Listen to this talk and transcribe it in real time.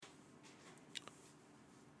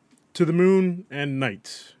to the moon and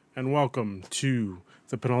night, and welcome to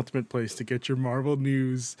the penultimate place to get your Marvel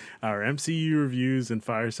news, our MCU reviews, and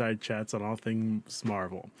fireside chats on all things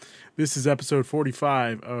Marvel. This is episode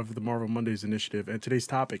 45 of the Marvel Mondays Initiative, and today's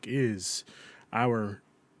topic is our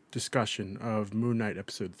discussion of Moon Knight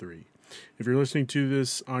Episode 3. If you're listening to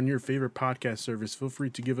this on your favorite podcast service, feel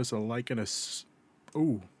free to give us a like and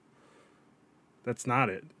Ooh. That's not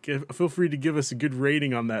it. Feel free to give us a good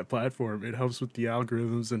rating on that platform. It helps with the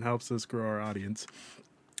algorithms and helps us grow our audience.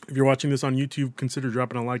 If you're watching this on YouTube, consider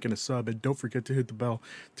dropping a like and a sub. And don't forget to hit the bell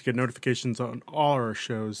to get notifications on all our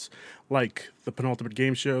shows, like the Penultimate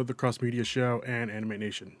Game Show, the Cross Media Show, and Anime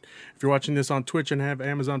Nation. If you're watching this on Twitch and have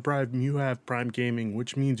Amazon Prime, you have Prime Gaming,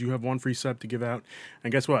 which means you have one free sub to give out.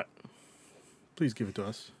 And guess what? Please give it to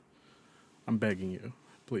us. I'm begging you.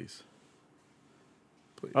 Please.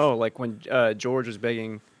 Please. Oh, like when George was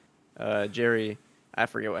begging Jerry, I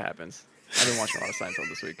forget what happens. I've been watching a lot of Seinfeld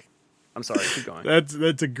this week. I'm sorry, keep going.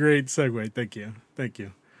 That's a great segue. Thank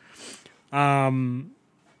you.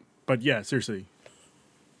 But yeah, seriously,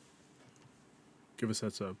 give us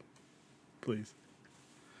that sub, please.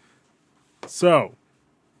 So,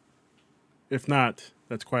 if not,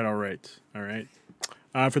 that's quite all right. All right.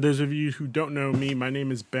 For those of you who don't know me, my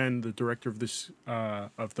name is Ben, the director of this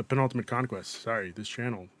of the Penultimate Conquest. Sorry, this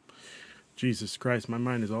channel. Jesus Christ, my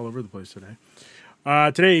mind is all over the place today.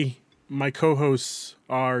 Today, my co-hosts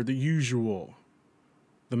are the usual,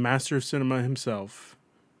 the master of cinema himself,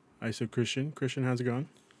 ISO Christian. Christian, how's it going?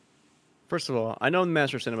 First of all, I know I'm the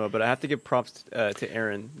master of cinema, but I have to give props to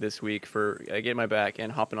Aaron this week for getting my back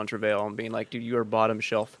and hopping on Travail and being like, dude, you are bottom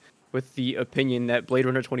shelf. With the opinion that Blade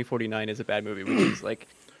Runner 2049 is a bad movie, which is like,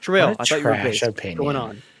 Trail, I thought you were based. What's going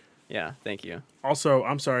on? Yeah, thank you. Also,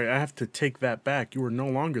 I'm sorry, I have to take that back. You are no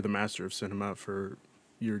longer the master of cinema for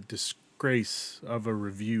your disgrace of a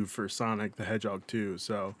review for Sonic the Hedgehog 2.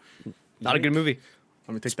 So, not a good movie.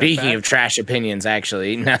 Let me take Speaking that back. of trash opinions,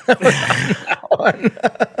 actually,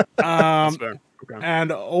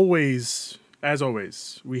 and always, as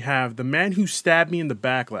always, we have the man who stabbed me in the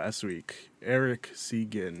back last week, Eric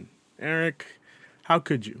Segan. Eric, how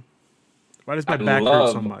could you? Why does my back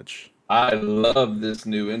hurt so much? I love this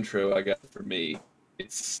new intro I got for me.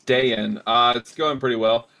 It's staying. It's going pretty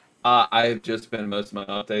well. I've just spent most of my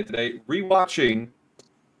off day today rewatching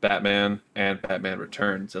Batman and Batman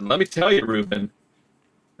Returns. And let me tell you, Ruben,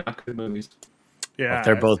 not good movies. Yeah,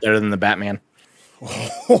 they're both better than the Batman.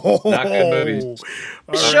 Not good movies.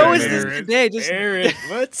 The show is this today. Just Eric,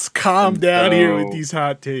 let's calm down here with these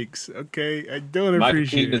hot takes, okay? I don't Michael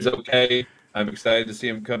appreciate Keaton it. is okay. I'm excited to see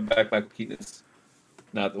him come back. Michael Keaton is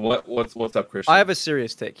not what's up, Christian? I have a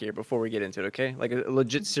serious take here before we get into it, okay? Like a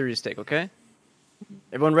legit serious take, okay?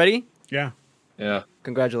 Everyone ready? Yeah. Yeah.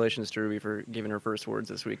 Congratulations to Ruby for giving her first words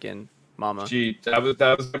this weekend, Mama. Gee, that was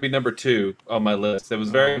going to be number 2 on my list. It was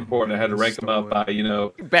very important. I had to rank them up by,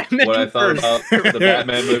 Batman what I thought about the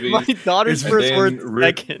Batman movies. My daughter's And first then word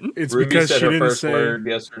second. It's Ruby because said she her didn't first say word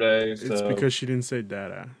yesterday. It's So because she didn't say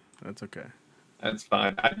data. That's okay. that's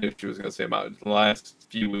fine. I knew she was going to say about it. The last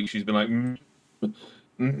few weeks, she's been like,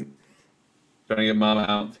 trying to get Mama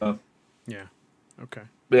out. So. Yeah. Okay.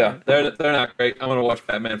 But yeah, they're not great. I'm going to watch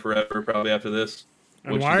Batman Forever probably after this,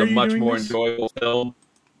 And which why is are a you much doing more this? enjoyable film.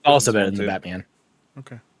 Also better than Too. the Batman.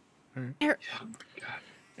 Okay. All right. Eric.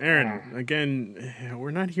 Aaron, again, we're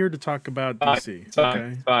not here to talk about Fine, DC. It's fine.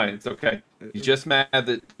 Okay. It's fine. It's okay. He's just mad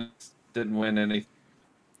that didn't win anything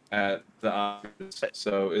at the Oscars,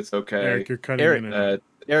 so it's okay. Eric, you're cutting Eric, in and out.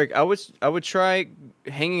 Eric, I would try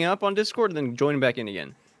hanging up on Discord and then joining back in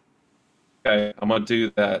again. Okay, I'm gonna do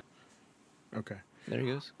that. Okay. There he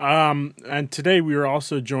goes. And today we are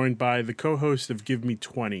also joined by the co-host of Give Me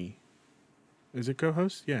 20. Is it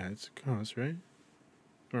co-host? Yeah, it's a co-host, right?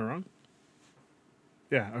 Am I wrong?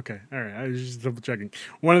 Yeah, okay. All right. I was just double checking.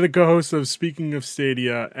 One of the co-hosts of Speaking of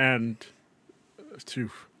Stadia and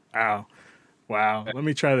Wow. Let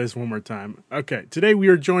me try this one more time. Okay. Today we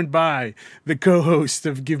are joined by the co-host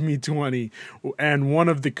of Give Me 20 and one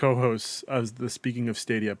of the co-hosts of the Speaking of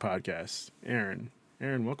Stadia podcast, Aaron.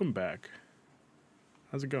 Aaron, welcome back.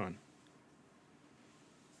 How's it going?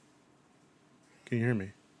 Can you hear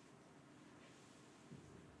me?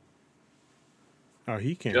 Oh,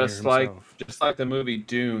 he can't hear himself. Just like the movie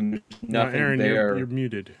Dune, there's nothing Aaron, there. you're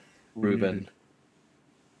muted. Ruben.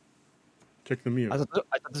 Check the mute. I thought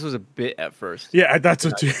this was a bit at first. Yeah, that's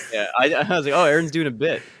what you... Yeah, I was like, oh, Aaron's doing a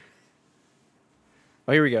bit.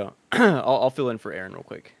 Oh, here we go. I'll fill in for Aaron real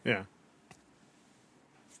quick. Yeah.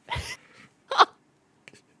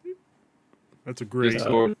 That's a great...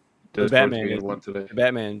 The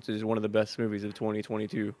Batman is one of the best movies of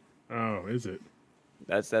 2022. Oh, is it?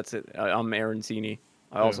 That's it. I'm Aaron Seaney.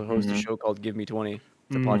 I also host a Mhm. show called Give Me 20. It's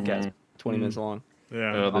a Mhm. podcast, 20 minutes Mhm. long.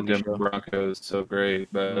 Yeah. The Comedy Denver show. Broncos, so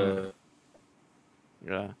great, but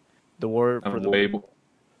Yeah. The War for I'm the way,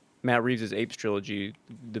 Matt Reeves' Apes trilogy,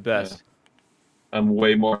 the yeah, best. I'm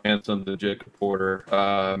way more handsome than Jacob Porter.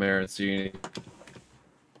 I'm Aaron Seaney.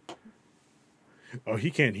 Oh,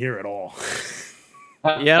 he can't hear at all.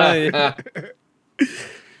 Yeah.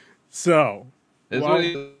 So, It's while what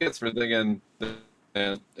he gets for thinking.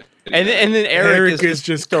 And then Eric is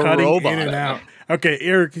just a cutting robot. in and out. Okay,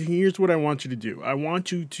 Eric, here's what I want you to do. I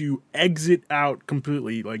want you to exit out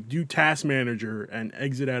completely, like do Task Manager and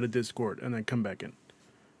exit out of Discord, and then come back in.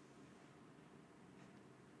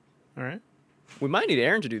 All right. We might need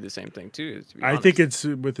Aaron to do the same thing too. To be I honest. think it's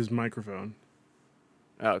with his microphone.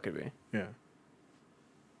 Oh, it could be. Yeah.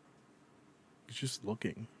 He's just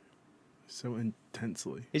looking so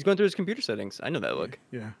intensely. He's going through his computer settings. I know that look.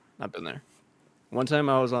 Yeah. I've been there. One time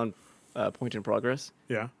I was on Point in Progress,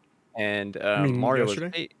 Yeah. and mean Mario yesterday?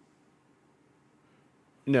 was. Hey,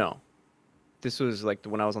 no, this was like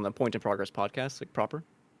when I was on the Point in Progress podcast, like proper.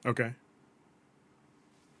 Okay.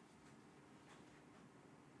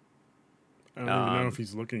 I don't even know if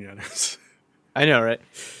he's looking at us. I know, right?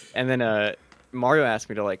 And then Mario asked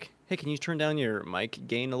me to like, hey, can you turn down your mic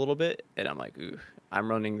gain a little bit? And I'm like, ooh, I'm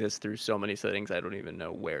running this through so many settings, I don't even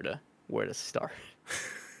know where to start.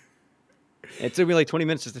 It took me like 20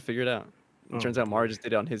 minutes just to figure it out. It turns out Mario just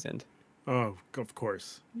did it on his end. Oh, of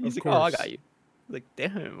course. He's Of like, oh, I course. got you. Like,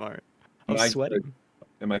 damn, Mario. I'm Am I sweating.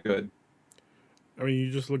 Am I good? I mean,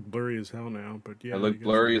 you just look blurry as hell now, but yeah. I look guess-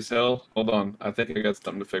 blurry as hell. Hold on, I think I got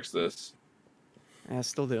something to fix this. Yeah,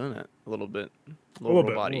 still doing it a little bit. A little bit,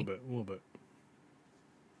 robot-y. a little bit.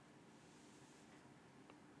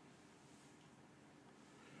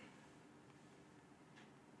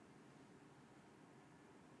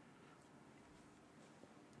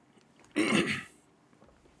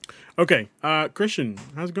 Okay, Christian,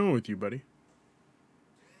 how's it going with you, buddy?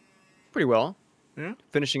 Pretty well. Yeah.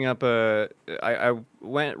 Finishing up. I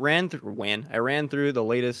ran through the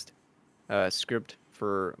latest script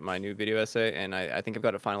for my new video essay, and I think I've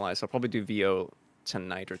got it finalized. So I'll probably do VO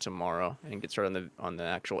tonight or tomorrow, and get started on the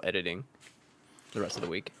actual editing the rest of the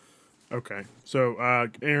week. Okay, so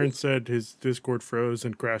Aaron said his Discord froze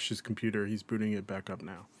and crashed his computer. He's booting it back up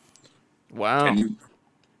now. Wow.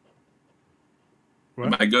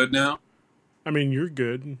 Am I good now? I mean, you're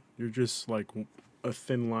good. You're just like a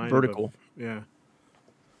thin line. Vertical. Yeah.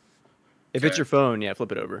 If it's your phone, yeah,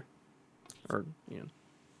 flip it over. Or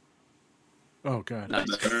Oh God. nice.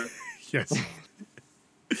 Yes.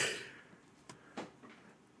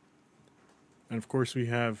 And of course, we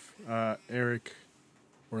have Eric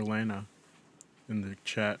or Lana in the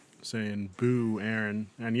chat saying "Boo, Aaron,"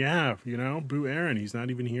 and yeah, boo Aaron. He's not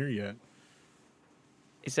even here yet.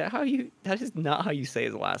 Is that how you? That is not how you say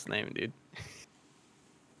his last name, dude.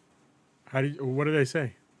 What did I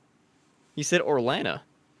say? You said Orlana.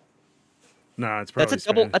 No, it's probably That's a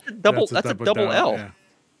double. Spanish. That's a double down, L. yeah.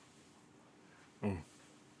 Oh,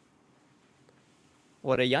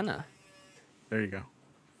 Orellana. there you go.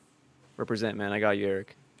 Represent, man. I got you,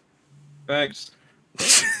 Eric. Thanks.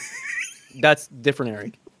 That's different,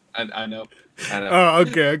 Eric. I know. I know. Oh,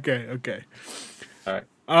 okay. All right.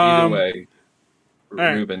 Either way,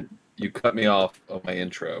 right. Ruben, you cut me off of my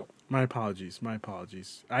intro. My apologies.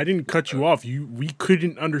 I didn't cut you off. We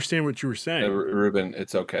couldn't understand what you were saying. Ruben,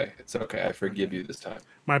 it's okay. It's okay. I forgive you this time.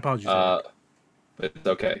 My apologies. Eric. But it's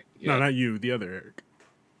okay. No, not you. The other Eric.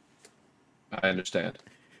 I understand.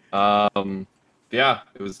 Yeah,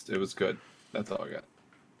 it was good. That's all I got.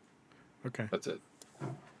 Okay. That's it.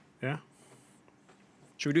 Yeah.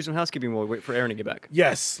 Should we do some housekeeping while we wait for Aaron to get back?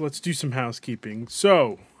 Yes, let's do some housekeeping.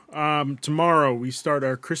 So, tomorrow we start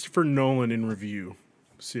our Christopher Nolan in review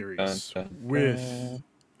series Dun, dun, with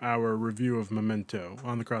our review of Memento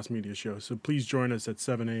on the Cross Media Show. So please join us at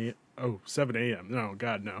 7 a.m. No,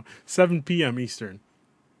 God, no. 7 p.m. Eastern.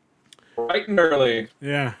 Bright and early.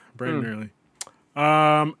 Yeah, bright and early.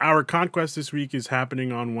 Our Conquest this week is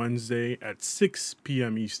happening on Wednesday at 6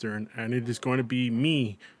 p.m. Eastern, and it is going to be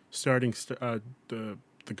me starting the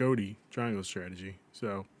Goaty Triangle Strategy.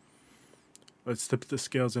 So let's tip the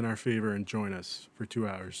scales in our favor and join us for 2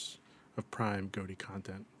 hours of prime Goaty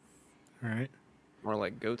content. All right? More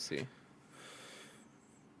like Goatsy.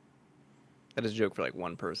 That is a joke for like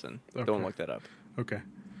one person. Okay. Don't look that up. Okay.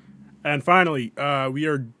 And finally, we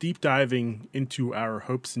are deep diving into our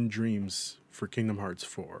hopes and dreams for Kingdom Hearts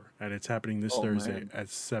 4, and it's happening this Thursday at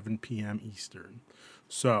 7 p.m. Eastern.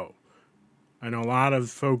 So, I know a lot of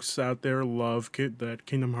folks out there love that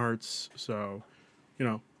Kingdom Hearts, so, I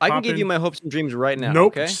can pop give in. you my hopes and dreams right now.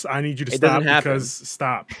 Nope, Okay. I need you to It stop doesn't happen. because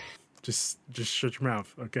stop. Just shut your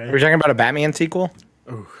mouth, okay? Are we talking about a Batman sequel?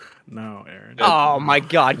 Oh no, Aaron. Oh my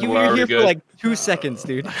God, you We're were already here for good. like 2 seconds,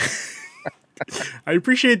 dude. I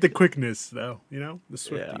appreciate the quickness, though. You know, the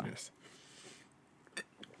swiftiness.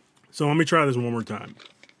 So let me try this one more time.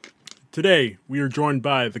 Today we are joined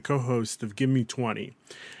by the co-host of Give Me 20,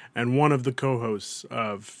 and one of the co-hosts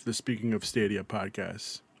of the Speaking of Stadia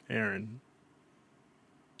podcast, Aaron.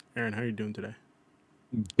 Aaron, how are you doing today?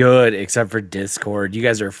 Good, except for Discord. You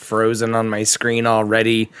guys are frozen on my screen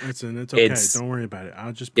already. Listen, it's okay. It's- Don't worry about it.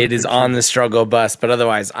 I'll just. Put It is on the struggle bus, but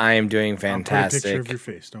otherwise, I am doing I'll put a picture fantastic. of your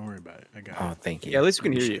face. Don't worry about it. I got Oh, it. thank you. Yeah, at least we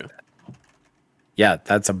can hear Appreciate you. that. Yeah,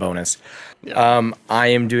 that's a bonus. Yeah. I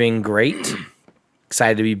am doing great.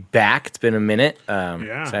 Excited to be back. It's been a minute.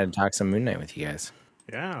 Yeah. Excited to talk some Moon Knight with you guys.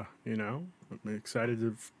 Yeah, you know, I'm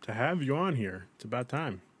excited to have you on here. It's about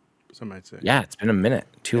time. Some might say. Yeah, it's been a minute.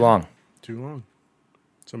 Too long. Too long.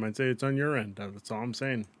 Some might say it's on your end. That's all I'm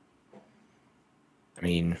saying. I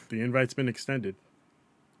mean, The invite's been extended.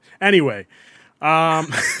 Anyway,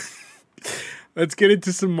 let's get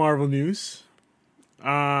into some Marvel news.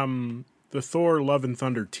 The Thor Love and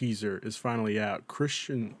Thunder teaser is finally out.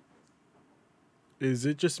 Christian, is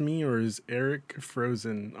it just me or is Eric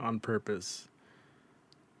frozen on purpose?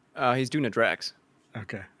 He's doing a Drax.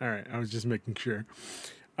 Okay, all right. I was just making sure.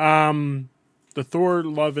 The Thor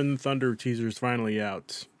Love and Thunder teaser is finally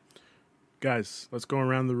out. Guys, let's go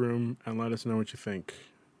around the room and let us know what you think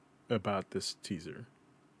about this teaser.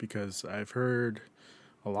 Because I've heard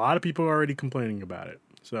a lot of people already complaining about it.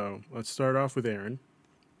 So let's start off with Aaron.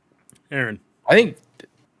 Aaron. I think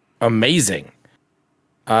amazing.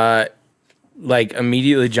 Like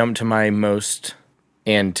immediately jumped to my most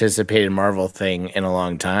anticipated Marvel thing in a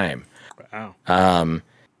long time. Wow.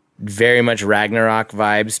 Very much Ragnarok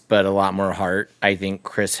vibes, but a lot more heart. I think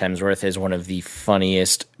Chris Hemsworth is one of the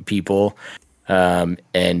funniest people,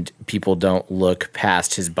 and people don't look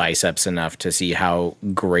past his biceps enough to see how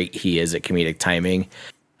great he is at comedic timing.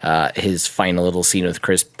 His final little scene with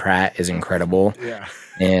Chris Pratt is incredible. Yeah.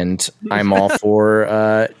 And I'm all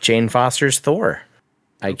for Jane Foster's Thor.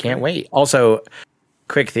 I can't wait. Also,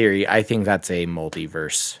 quick theory, I think that's a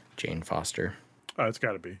multiverse Jane Foster. Oh, it's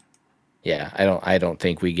got to be. Yeah, I don't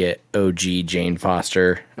think we get OG Jane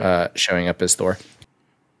Foster showing up as Thor.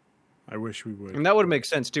 I wish we would. And that would make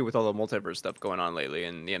sense too with all the multiverse stuff going on lately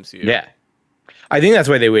in the MCU. Yeah. I think that's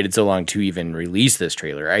why they waited so long to even release this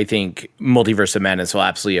trailer. I think Multiverse of Madness will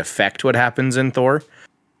absolutely affect what happens in Thor.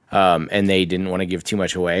 And they didn't want to give too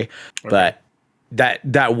much away. Okay. But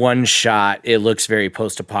that one shot, it looks very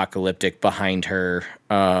post-apocalyptic behind her.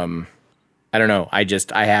 I don't know. I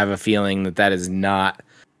have a feeling that is not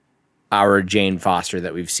our Jane Foster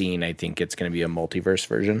that we've seen. I think it's going to be a multiverse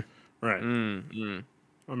version. Right.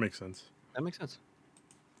 That makes sense. That makes sense.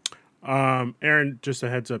 Aaron, just a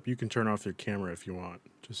heads up, you can turn off your camera if you want,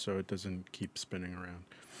 just so it doesn't keep spinning around.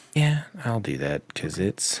 Yeah, I'll do that because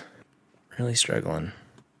it's really struggling.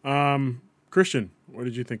 Christian, what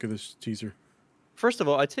did you think of this teaser? First of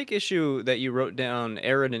all, I take issue that you wrote down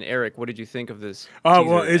Aaron and Eric. What did you think of this? Oh,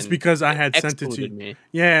 teaser? well, it's And because I had sent it to excluded you. me.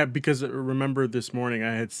 Yeah, because remember this morning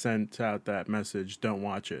I had sent out that message, don't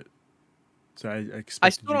watch it. So I expected I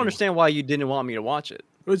still you don't to- understand why you didn't want me to watch it.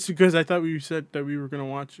 It's because I thought we said that we were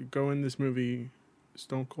going to go in this movie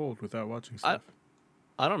stone cold without watching stuff.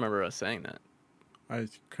 I don't remember us saying that. I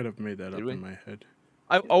could have made that Did up we? in my head.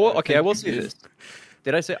 Okay, I will think you say did. this.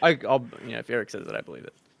 Did I say? I'll. If Eric says it, I believe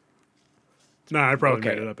it. No, I probably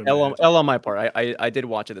Okay. made it up in my head. L on my part. I did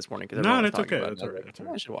watch it this morning because No, that's okay. That's all right. That's all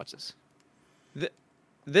I right. should watch this.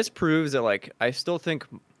 This proves that I still think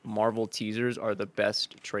Marvel teasers are the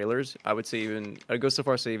best trailers. I would say even I'd go so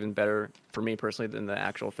far as to say even better for me personally than the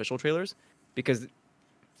actual official trailers, because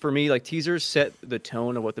for me teasers set the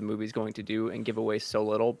tone of what the movie's going to do and give away so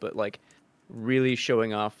little, but really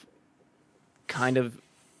showing off kind of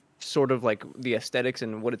sort of the aesthetics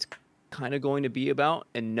and what it's kind of going to be about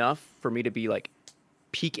enough for me to be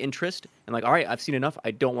peak interest and all right, I've seen enough,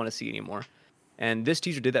 I don't want to see anymore. And this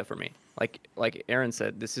teaser did that for me. Like Aaron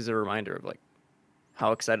said, this is a reminder of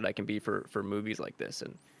how excited I can be for movies like this.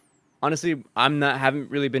 And honestly, haven't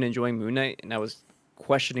really been enjoying Moon Knight, and I was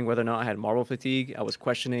questioning whether or not I had Marvel fatigue. I was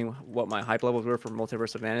questioning what my hype levels were for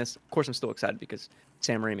Multiverse of Madness. Of course, I'm still excited because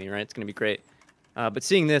Sam Raimi, right? It's going to be great. But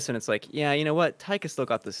seeing this, and it's yeah, you know what? Taika still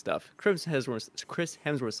got this stuff. Chris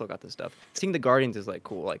Hemsworth still got this stuff. Seeing the Guardians is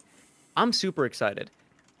cool. I'm super excited.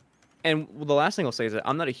 And the last thing I'll say is that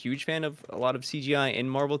I'm not a huge fan of a lot of CGI in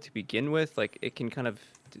Marvel to begin with. It can kind of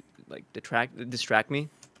distract me.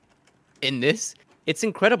 In this, it's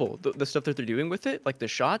incredible the stuff that they're doing with it. The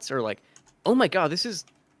shots are oh my god, this is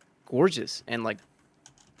gorgeous and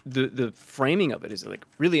the framing of it is like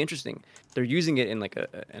really interesting. They're using it in like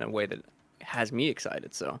in a way that has me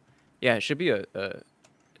excited. So yeah, it should be a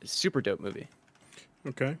super dope movie.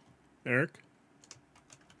 Okay, Eric.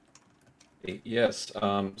 Yes.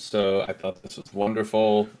 So I thought this was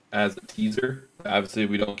wonderful as a teaser. Obviously,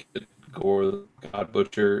 we don't get Gore God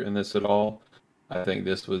Butcher in this at all. I think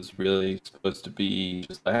this was really supposed to be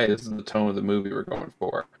just like, hey, this is the tone of the movie we're going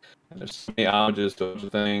for. And there's so many homages to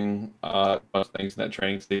everything, a bunch of things in that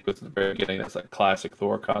training sequence at the very beginning. That's like classic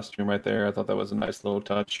Thor costume right there. I thought that was a nice little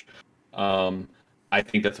touch. Um, I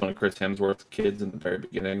think that's one of Chris Hemsworth's kids in the very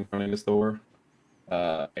beginning running as Thor.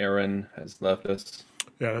 Aaron has left us,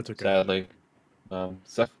 Yeah, that's okay. sadly.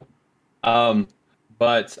 So, um,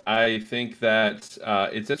 but I think that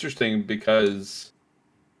it's interesting because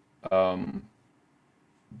um,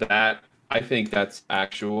 that I think that's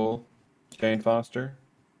actual Jane Foster,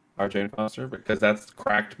 our Jane Foster, because that's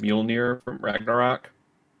cracked Mjolnir from Ragnarok.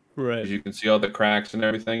 Right. Because you can see all the cracks and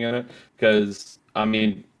everything in it. Because I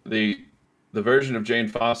mean, the version of Jane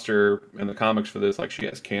Foster in the comics for this, like she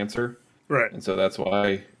has cancer, Right. and so that's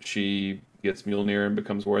why she gets Mjolnir and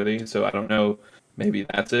becomes worthy. So I don't know, maybe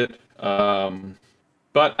that's it.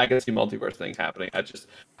 But I can see multiverse thing happening.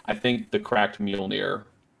 I think the cracked Mjolnir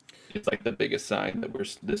is like the biggest sign that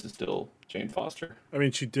this is still Jane Foster I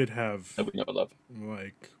mean, she did have that we know and love.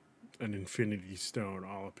 like an Infinity Stone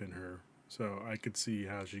all up in her, so I could see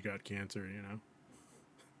how she got cancer.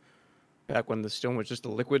 Back when the stone was just a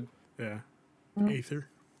liquid. Yeah. Mm. Aether.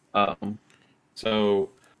 So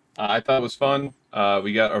I thought it was fun.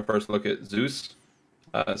 We got our first look at Zeus.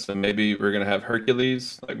 So maybe we're gonna have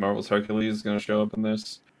Hercules, like Marvel's Hercules, is gonna show up in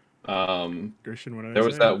this. Christian, what did There I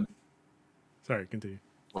was say? that. Sorry, continue.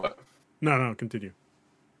 What? No, continue.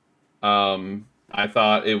 I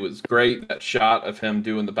thought it was great that shot of him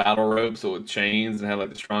doing the battle ropes with chains and had like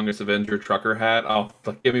the strongest Avenger trucker hat. Oh,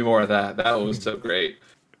 like, give me more of that. That was so great.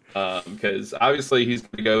 Because obviously he's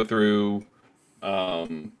going to go through,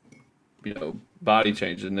 um, body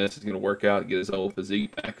change in this. He's going to work out and get his old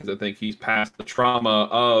physique back. Because I think he's past the trauma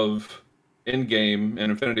of Endgame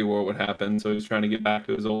and Infinity War what happened. So he's trying to get back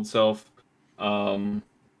to his old self.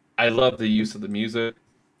 I love the use of the music.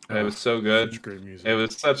 It was so good. Such great music. It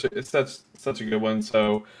was such a good one.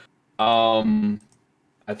 So, I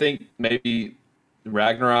think maybe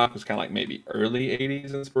Ragnarok was kind of like maybe early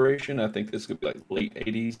 '80s inspiration. I think this could be like late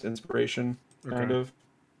 '80s inspiration, kind Okay.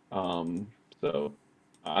 of. So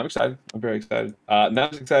I'm excited. I'm very excited.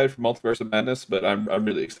 Not as excited for Multiverse of Madness, but I'm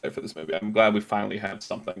really excited for this movie. I'm glad we finally have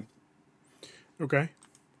something. Okay.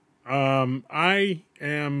 I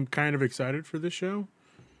am kind of excited for this show.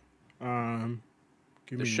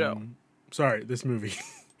 Sorry, this movie.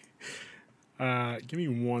 Give me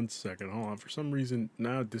 1 second. Hold on. For some reason,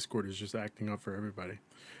 now Discord is just acting up for everybody.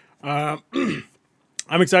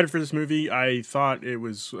 I'm excited for this movie. I thought it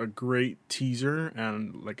was a great teaser,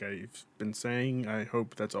 and like I've been saying, I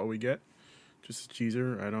hope that's all we get. Just a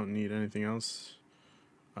teaser. I don't need anything else.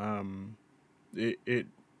 It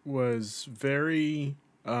was very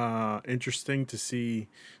interesting to see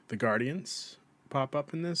the Guardians pop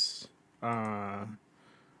up in this.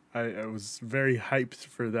 I was very hyped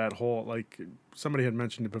for that whole, like somebody had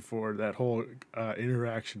mentioned it before, that whole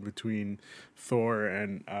interaction between Thor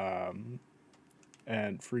and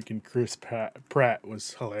freaking Chris Pratt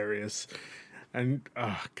was hilarious. And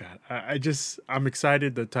oh god, I'm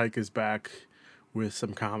excited that Taika's back with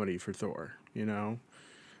some comedy for Thor.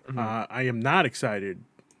 I am not excited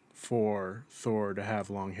for Thor to have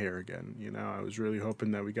long hair again. I was really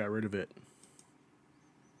hoping that we got rid of it.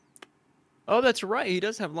 Oh, that's right. He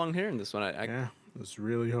does have long hair in this one. I was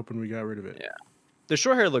really hoping we got rid of it. Yeah. The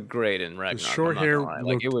short hair looked great in Ragnarok. The short hair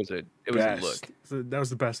looked it was a look. So that was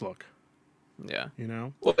the best look. Yeah.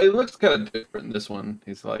 Well, it looks kind of different in this one.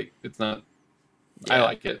 He's like, it's not. Yeah. I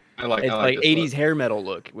like it. It's I like this 80s look. hair metal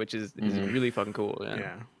look, which is really fucking cool.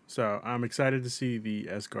 Yeah. So I'm excited to see the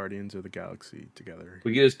Guardians of the Galaxy together.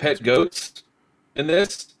 We get his pet goats in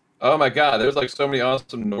this. Oh my god, there's like so many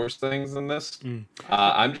awesome Norse things in this.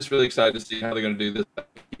 I'm just really excited to see how they're going to do this.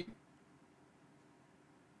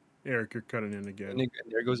 Eric, you're cutting in again. And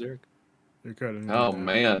there goes Eric. You're cutting in. Oh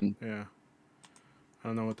man. Yeah. I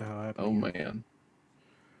don't know what the hell happened. Oh man.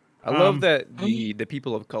 I love that the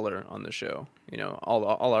people of color on the show.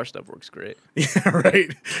 All our stuff works great. Yeah,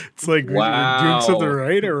 right. It's like we're doing something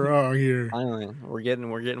right or wrong here. Finally, we're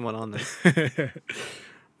getting one on there.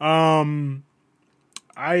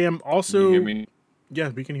 I am also. Can you hear me? Yeah,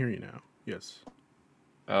 we can hear you now. Yes.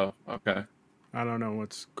 Oh, okay. I don't know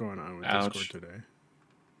what's going on with Ouch. Discord today.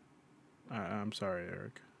 I'm sorry,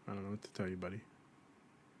 Eric. I don't know what to tell you, buddy.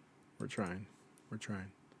 We're trying.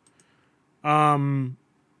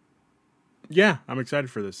 Yeah, I'm excited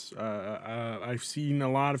for this. I've seen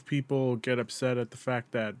a lot of people get upset at the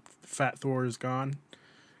fact that Fat Thor is gone,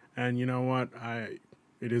 and you know what?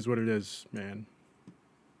 It is what it is, man.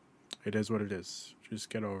 It is what it is. Just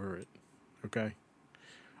get over it, okay?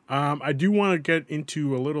 I do want to get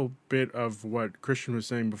into a little bit of what Christian was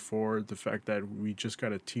saying before, the fact that we just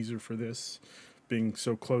got a teaser for this, being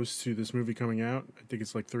so close to this movie coming out. I think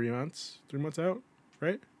it's like 3 months. 3 months out,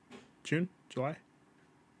 right? June? July?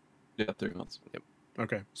 Yeah, 3 months. Yep.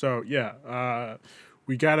 Okay, so yeah,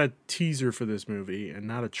 we got a teaser for this movie and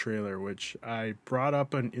not a trailer, which I brought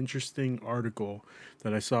up an interesting article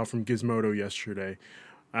that I saw from Gizmodo yesterday.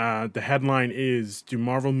 The headline is, "Do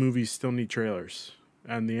Marvel movies still need trailers?"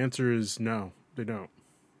 And the answer is no, they don't.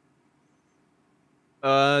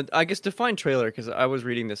 I guess define trailer, because I was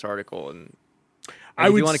reading this article, and I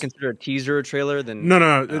if would you want to s- consider a teaser a trailer, then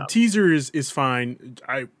No. The teaser is fine.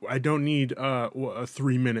 I don't need a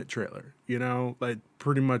 3-minute trailer. You know, like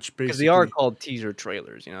pretty much because basically. they are called teaser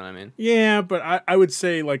trailers. You know what I mean? Yeah, but I would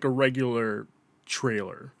say like a regular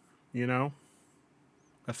trailer. You know,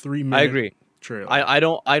 a 3-minute. I agree. Trailer. I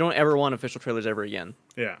don't ever want official trailers ever again.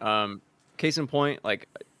 Yeah. Case in point, like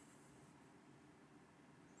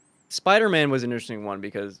Spider-Man was an interesting one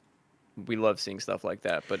because we love seeing stuff like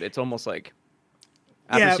that, but it's almost like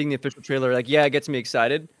after seeing the official trailer, like it gets me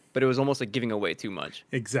excited, but it was almost like giving away too much.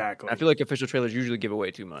 Exactly. I feel like official trailers usually give away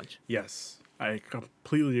too much. Yes, I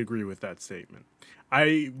completely agree with that statement.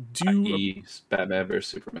 I do. Batman vs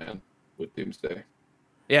Superman with Doomsday.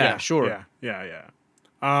 Yeah, sure. Yeah.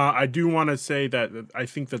 I do want to say that I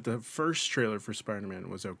think that the first trailer for Spider-Man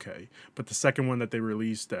was okay, but the second one that they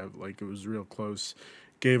released, that like it was real close,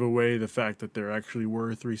 gave away the fact that there actually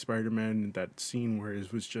were 3 Spider-Men. That scene where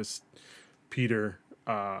it was just Peter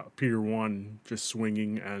 1 just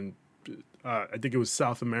swinging, and I think it was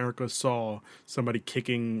South America saw somebody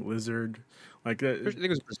kicking Lizard, like I think it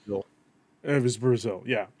was Brazil. It was Brazil,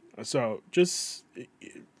 yeah. So just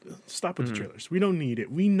stop with the trailers. We don't need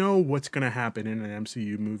it. We know what's going to happen in an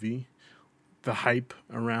MCU movie. The hype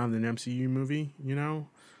around an MCU movie, you know?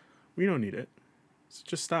 We don't need it. So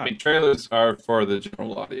just stop. I mean, trailers are for the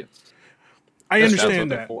general audience. I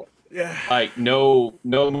understand That's what that. they're for. Yeah. Like, no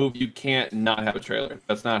movie, you can't not have a trailer.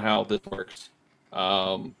 That's not how this works.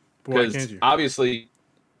 Because obviously,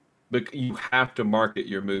 you have to market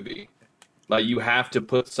your movie. Like, you have to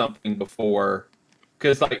put something before.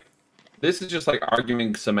 Because, like, this is just like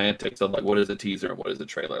arguing semantics of like what is a teaser and what is a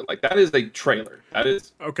trailer. Like, that is a trailer. That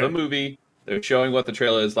is the movie. They're showing what the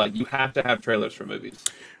trailer is like. You have to have trailers for movies.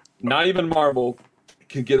 Not even Marvel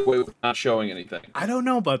can get away with not showing anything. I don't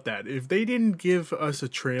know about that. If they didn't give us a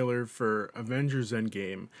trailer for Avengers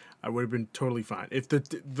Endgame, I would have been totally fine. If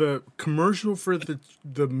the commercial for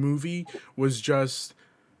the movie was just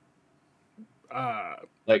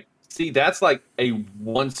like, see, that's like a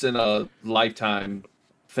once in a lifetime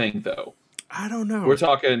thing, though. I don't know. We're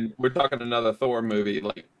talking another Thor movie.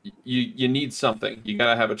 Like, you need something. You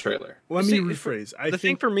gotta have a trailer. Let me rephrase. The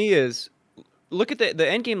thing for me is, look at the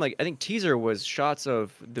Endgame. Like, I think teaser was shots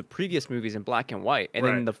of the previous movies in black and white, and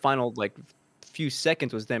then the final like few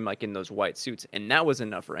seconds was them like in those white suits, and that was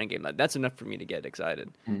enough for Endgame. Like, that's enough for me to get excited.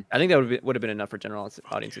 I think that would have been enough for general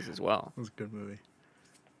audiences as well. It was a good movie.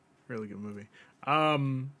 Really good movie.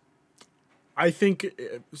 I think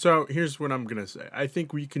so. Here's what I'm gonna say. I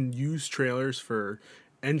think we can use trailers for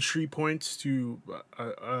entry points to,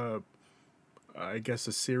 I guess,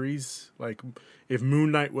 a series. Like, if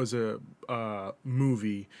Moon Knight was a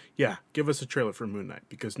movie, yeah, give us a trailer for Moon Knight,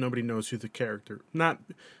 because nobody knows who the character. Not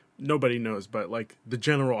nobody knows, but like the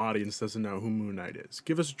general audience doesn't know who Moon Knight is.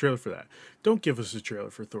 Give us a trailer for that. Don't give us a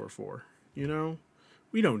trailer for Thor 4. You know,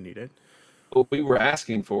 we don't need it. But we were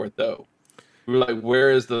asking for it, though. We were like,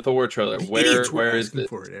 where is the Thor trailer? Where is it?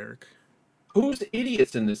 For it, Eric? Who's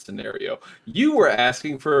idiots in this scenario? You were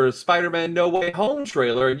asking for a Spider-Man No Way Home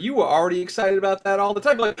trailer, and you were already excited about that all the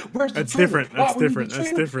time. Like, where's the trailer? That's different.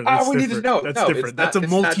 That's different. We need to know. That's different. That's a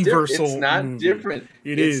multiversal. It's not movie. different.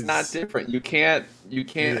 It's not different. You can't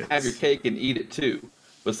have your cake and eat it too.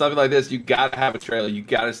 With something like this, you gotta have a trailer. You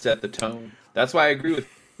gotta set the tone. That's why I agree with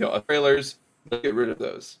trailers. Get rid of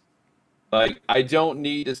those. Like, I don't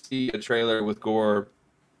need to see a trailer with gore.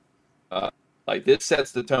 Like, this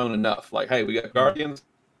sets the tone enough. Like, hey, we got Guardians,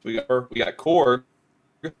 we got Korg,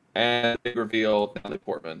 and big reveal, Natalie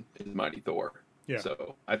Portman is Mighty Thor. Yeah.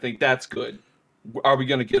 So I think that's good. Are we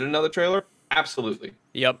going to get another trailer? Absolutely.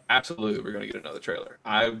 Yep. Absolutely, we're going to get another trailer.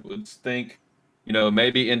 I would think,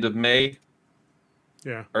 maybe end of May.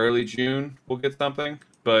 Yeah. Early June, we'll get something.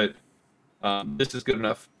 But this is good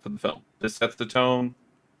enough for the film. This sets the tone.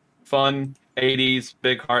 Fun, 80s,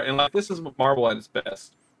 big heart. And, like, this is Marvel at its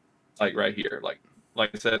best. like right here. Like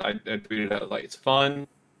I said, I tweeted out like it's fun,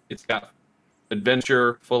 it's got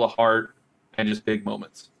adventure, full of heart, and just big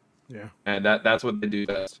moments. Yeah. And that's what they do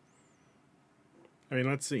best. I mean,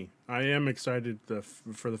 let's see. I am excited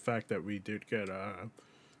for the fact that we did get,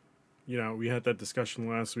 we had that discussion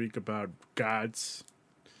last week about gods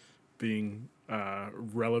being a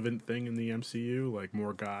relevant thing in the MCU, like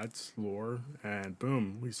more gods, lore, and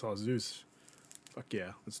boom, we saw Zeus. Fuck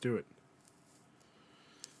yeah, let's do it.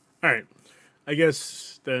 All right. I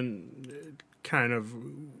guess then kind of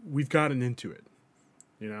we've gotten into it,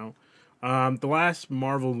 you know? The last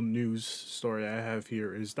Marvel news story I have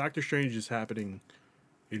here is Doctor Strange is happening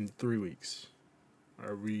in 3 weeks.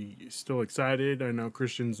 Are we still excited? I know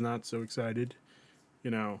Christian's not so excited,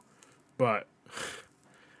 but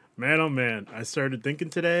man, oh man, I started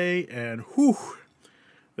thinking today and whew,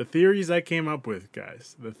 the theories I came up with,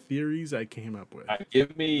 guys. The theories I came up with.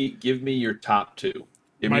 Give me your top two.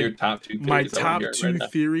 Give me your top two theories. My top two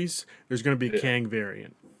theories, there's going to be a Kang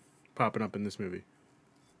variant popping up in this movie.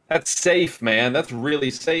 That's safe, man. That's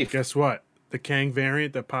really safe. Guess what? The Kang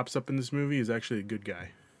variant that pops up in this movie is actually a good guy.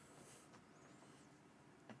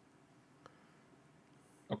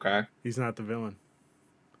 Okay. He's not the villain.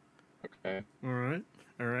 Okay. All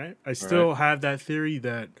right. I still have that theory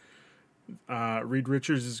that Reed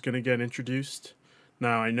Richards is going to get introduced.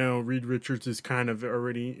 Now, I know Reed Richards is kind of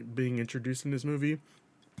already being introduced in this movie.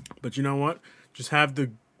 But you know what? Just have the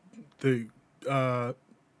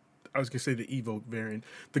I was going to say the evil variant.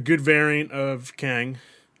 The good variant of Kang.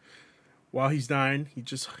 While he's dying, he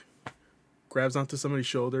just grabs onto somebody's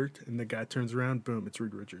shoulder, and the guy turns around. Boom, it's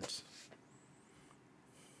Reed Richards.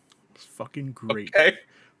 It's fucking great. Okay.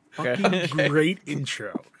 Fucking great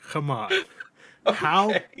intro. Come on. Okay.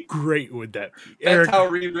 How great would that be? That's how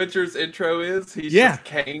Reed Richards' intro is? He's just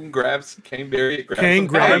Kang variant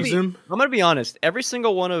grabs him. I'm going to be honest. Every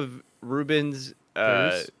single one of Ruben's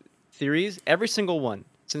theories, every single one,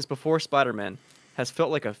 since before Spider-Man, has felt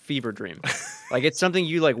like a fever dream. Like it's something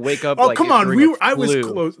you like wake up. Oh, like, come on! I was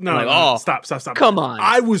close. No, like, no, stop! Come on!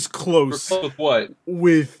 I was close. With what?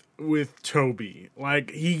 With Toby.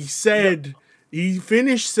 Like he said, he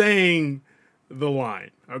finished saying the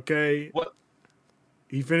line. Okay. What?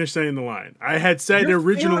 He finished saying the line. I had said Your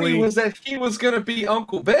originally theory was that he was going to be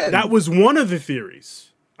Uncle Ben. That was one of the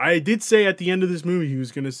theories. I did say at the end of this movie he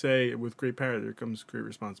was going to say, "With great power there comes great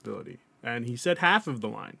responsibility," and he said half of the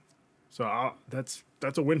line. So that's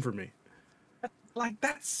a win for me. Like,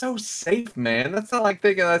 that's so safe, man. That's not like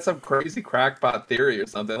thinking that's some crazy crackpot theory or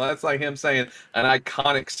something. That's like him saying an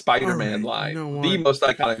iconic Spider-Man line. You know the most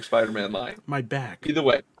iconic Spider-Man line. My back. Either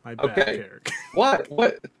way. My back, Eric. What?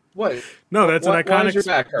 No, that's an iconic. Why is your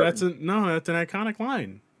back hurting? That's an iconic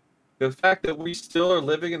line. The fact that we still are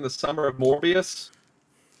living in the summer of Morbius.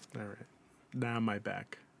 All right. Now my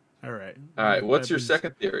back. All right. All right. What's your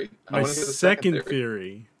second theory? My second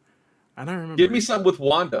theory. I don't remember. Give me something with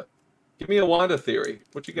Wanda. Give me a Wanda theory.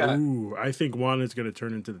 What you got? Ooh, I think Wanda's going to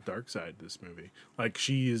turn into the dark side this movie. Like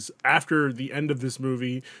after the end of this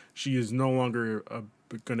movie, she is no longer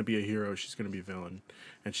going to be a hero. She's going to be a villain.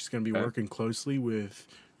 And she's going to be working closely with,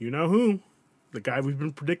 you know who? The guy we've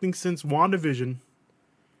been predicting since WandaVision.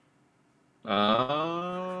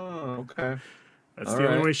 Oh, okay. That's the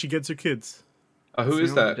only way she gets her kids. Who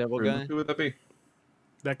is that? Devil guy? Who would that be?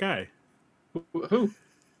 That guy. Who?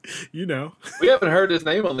 You know. We haven't heard his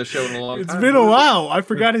name on the show in a long time. It's been a while. I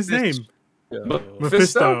forgot his name.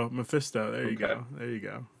 Mephisto. Mephisto. There you go. There you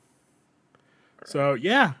go. So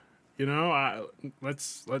yeah,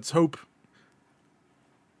 let's hope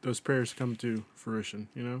those prayers come to fruition.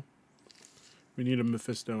 We need a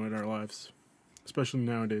Mephisto in our lives, especially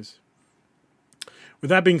nowadays. With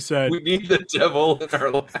that being said, we need the devil in our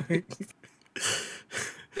lives.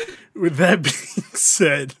 With that being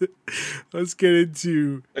said, let's get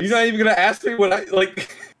into. Are you not even gonna ask me what I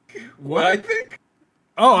like? What I think?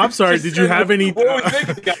 Oh, I'm sorry. Did you have any? What we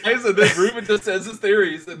think, guys? And then Ruben just says his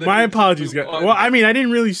theories. And then my apologies, guys. Well, I mean, I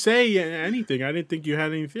didn't really say anything. I didn't think you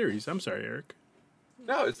had any theories. I'm sorry, Eric.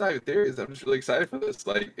 No, it's not even theories. I'm just really excited for this.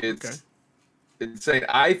 Like, it's saying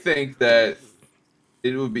I think that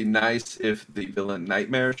it would be nice if the villain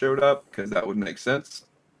Nightmare showed up because that would make sense.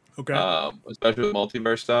 Okay. Especially with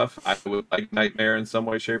multiverse stuff, I would like Nightmare in some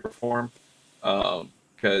way, shape, or form.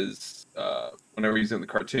 Because whenever he's in the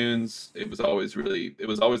cartoons, it was always the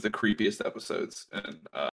creepiest episodes, and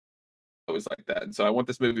I always like that. And so I want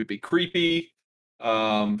this movie to be creepy,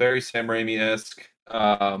 very Sam Raimi-esque,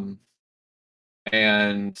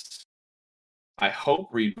 and I hope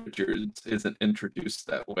Reed Richards isn't introduced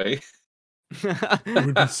that way. It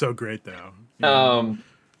would be so great, though. Yeah.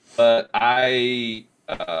 But I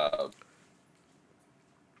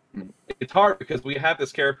it's hard because we have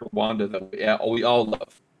this character Wanda that we all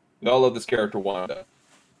love. We all love this character Wanda,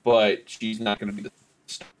 but she's not going to be the.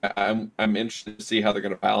 I'm interested to see how they're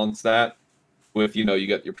going to balance that with you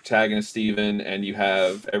got your protagonist Steven and you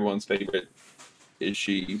have everyone's favorite, is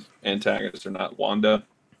she antagonist or not, Wanda.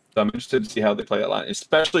 So I'm interested to see how they play that line,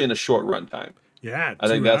 especially in a short run time. Yeah, I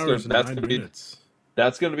think 2 hours and that's 9 gonna be minutes.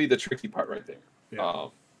 that's gonna be the tricky part right there. Yeah.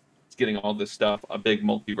 It's getting all this stuff, a big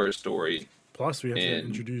multiverse story. Plus, we have to And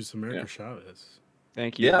introduce America yeah. Chavez.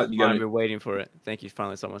 Thank you. Yeah, I've been waiting for it. Thank you.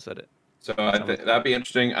 Finally, someone said it. So I think that'd be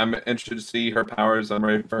interesting. I'm interested to see her powers. I'm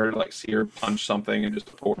ready for her to see her punch something and just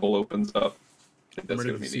a portal opens up. I think I'm that's ready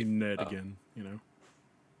gonna to be see neat. Ned again.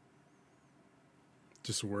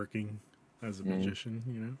 Just working as a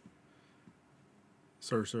magician.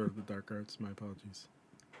 Sorcerer of the dark arts. My apologies.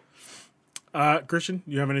 Christian,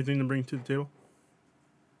 you have anything to bring to the table?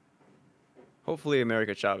 Hopefully,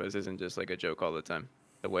 America Chavez isn't just like a joke all the time,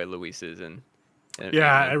 the way Luis is in.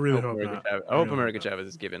 I really hope not. I hope America Chavez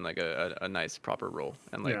is given like a nice proper role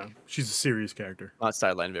and she's a serious character. Not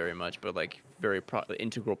sidelined very much, but like very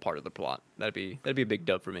integral part of the plot. That'd be a big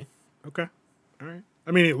dub for me. Okay, all right.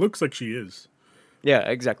 I mean, it looks like she is. Yeah,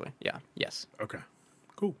 exactly. Yeah, yes. Okay,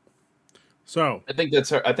 cool. So I think that's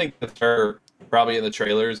her. Probably in the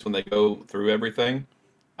trailers when they go through everything.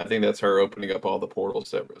 I think that's her opening up all the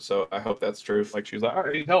portals. So I hope that's true. Like she's like, all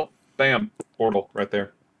right, help, bam, portal right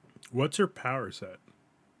there. what's her power set?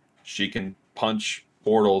 She can punch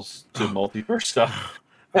portals to multiverse stuff.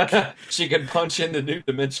 She can punch into new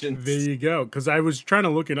dimensions. There you go. Because I was trying to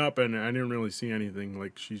look it up and I didn't really see anything.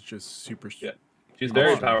 Like she's just super. Yeah, she's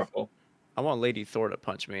very powerful. I want Lady Thor to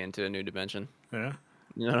punch me into a new dimension. Yeah.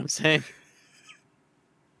 You know what I'm saying?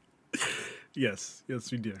 Yes,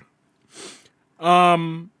 we do.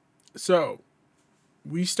 So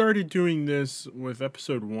we started doing this with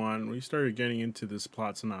episode 1. We started getting into this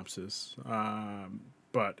plot synopsis,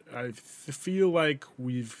 but I feel like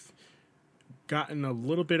we've gotten a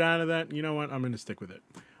little bit out of that. You know what? I'm going to stick with it.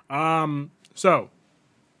 So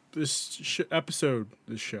this episode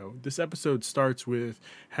starts with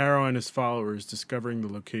Harrow and his followers discovering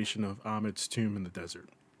the location of Ahmed's tomb in the desert.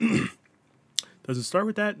 Does it start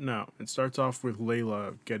with that? No. It starts off with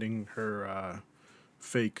Layla getting her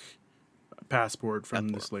fake passport from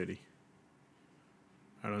this lady.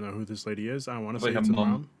 I don't know who this lady is. I want to say it's a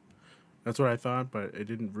mom. That's what I thought, but it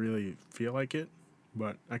didn't really feel like it.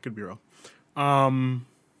 But I could be wrong.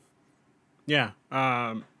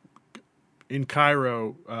 In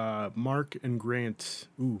Cairo, Mark and Grant,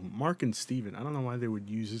 Mark and Steven, I don't know why they would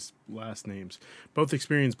use his last names, both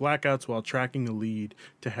experience blackouts while tracking a lead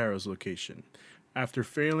to Harrow's location. After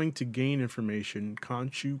failing to gain information,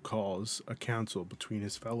 Khonshu calls a council between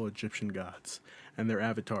his fellow Egyptian gods and their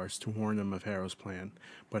avatars to warn them of Harrow's plan,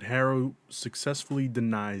 but Harrow successfully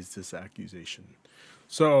denies this accusation.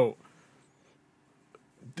 So,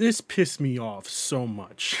 this pissed me off so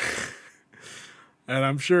much. And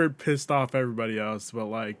I'm sure it pissed off everybody else,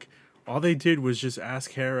 but all they did was just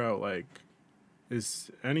ask Harrow,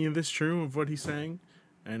 is any of this true of what he's saying?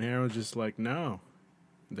 And Harrow just no.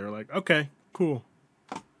 They're like, okay, cool.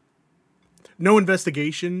 No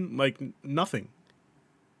investigation, nothing.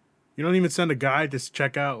 You don't even send a guy to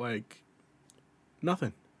check out,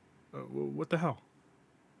 nothing. What the hell?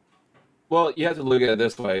 Well, you have to look at it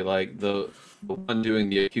this way: the one doing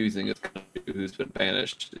the accusing is Khonshu, who's been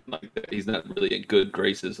banished. He's not really in good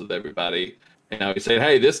graces with everybody. And now he's saying,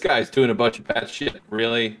 "Hey, this guy's doing a bunch of bad shit."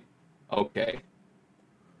 Really? Okay.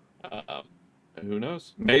 Who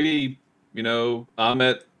knows? Maybe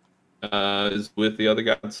Ahmet is with the other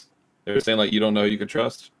guys. They're saying you don't know who you can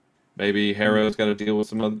trust. Maybe Harrow's got to deal with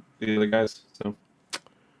some of the other guys. So.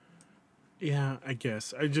 Yeah, I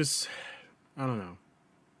guess. I don't know.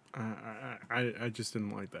 I just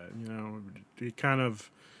didn't like that. It kind of,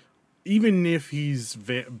 even if he's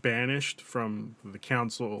banished from the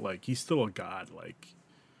council, he's still a god.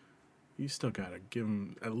 You still gotta give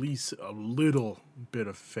him at least a little bit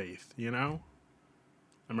of faith. Am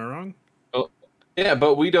I wrong? Oh, yeah,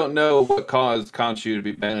 but we don't know what caused Khonshu to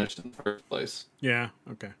be banished in the first place. Yeah.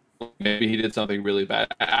 Okay. Maybe he did something really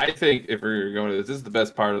bad. I think if we're going to this is the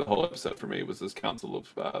best part of the whole episode for me, was this council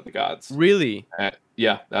of the gods. Really?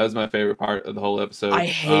 Yeah, that was my favorite part of the whole episode. I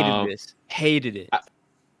hated this. Hated it.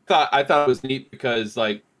 I thought it was neat because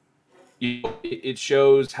it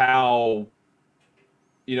shows how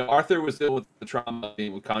Arthur was dealing with the trauma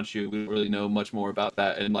being with Khonshu. We don't really know much more about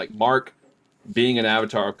that. And Mark being an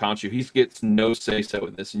avatar of Khonshu, he gets no say-so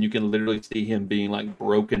in this, and you can literally see him being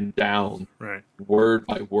broken down, right, word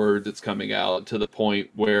by word that's coming out to the point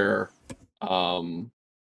where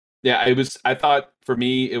Yeah, it was. I thought for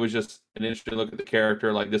me, it was just an interesting look at the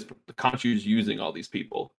character. Like this, the Khonshu's using all these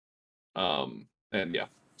people. And yeah,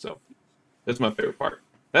 so that's my favorite part.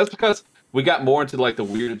 That's because we got more into like the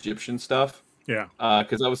weird Egyptian stuff. Yeah.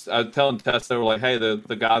 Because I was telling Tess, they were like, "Hey,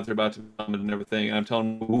 the gods are about to come and everything," and I'm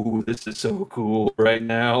telling them, "Ooh, this is so cool right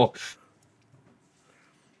now."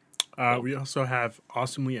 We also have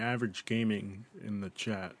Awesomely Average Gaming in the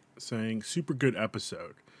chat saying, super good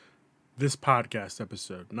episode. This podcast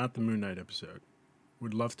episode, not the Moon Knight episode.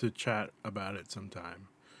 Would love to chat about it sometime.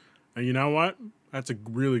 And you know what? That's a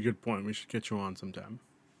really good point. We should get you on sometime.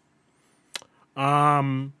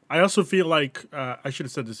 I also feel like, I should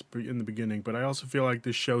have said this in the beginning, but I also feel like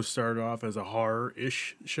this show started off as a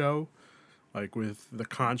horror-ish show. Like with the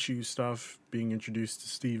Khonshu stuff being introduced to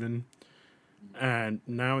Steven. And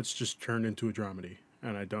now it's just turned into a dramedy,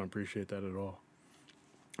 and I don't appreciate that at all.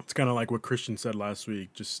 It's kind of like what Christian said last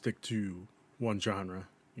week, just stick to one genre,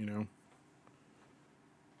 you know?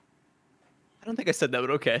 I don't think I said that,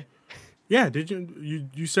 but okay. Yeah, did you?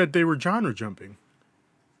 You said they were genre jumping.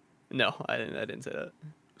 No, I didn't say that.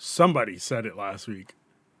 Somebody said it last week.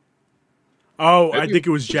 Oh, Maybe I think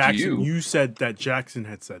it was it was Jackson. you. You said that Jackson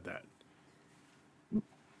had said that.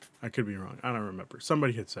 I could be wrong. I don't remember.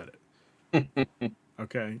 Somebody had said it.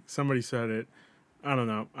 Okay, somebody said it. I don't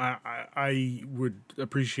know. I would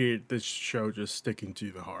appreciate this show just sticking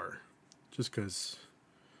to the horror, just because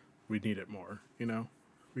we need it more. You know,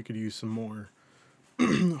 we could use some more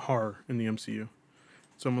horror in the MCU.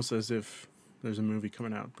 It's almost as if there's a movie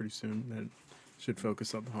coming out pretty soon that should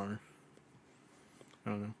focus on the horror. I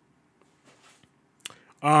don't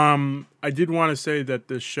know. I did want to say that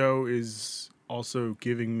the show is also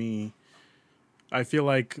giving me, I feel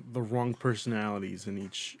like, the wrong personalities in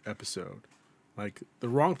each episode. Like, the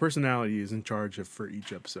wrong personality is in charge of for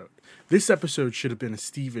each episode. This episode should have been a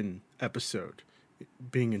Steven episode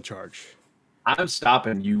being in charge. I'm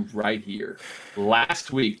stopping you right here.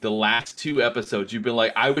 Last week, the last 2 episodes, you've been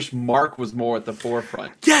like, "I wish Mark was more at the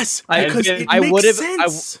forefront." Yes, because it I makes would've-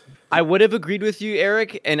 sense. I would have agreed with you,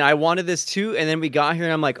 Eric, and I wanted this too. And then we got here,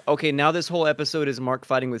 and I'm like, okay, now this whole episode is Mark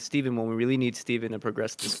fighting with Steven when we really need Steven to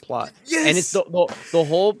progress this plot. Yes! And it's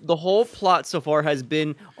the whole plot so far has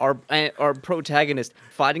been our protagonist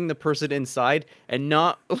fighting the person inside and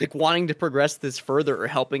not like wanting to progress this further or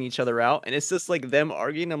helping each other out. And it's just like them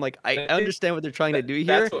arguing. I'm like, I understand what they're trying to do here.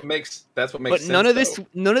 That's what makes But sense. none of this though.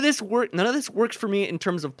 none of this works for me in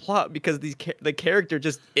terms of plot because the character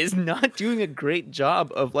just is not doing a great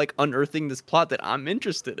job of like unearthing this plot that I'm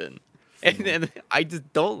interested in, and I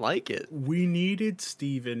just don't like it. We needed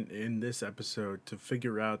Steven in this episode to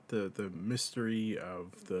figure out the mystery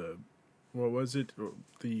of the, what was it?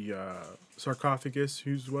 The sarcophagus.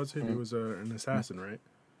 Whose was it? It was an assassin, right?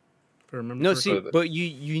 If I remember No, correctly. see, but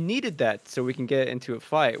you needed that so we can get into a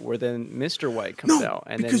fight where then Mr. White comes out,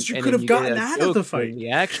 and because then you and could then have get gotten a out of joke the for fight.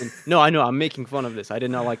 the action. No, I know I'm making fun of this. I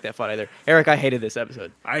did not like that fight either. Eric, I hated this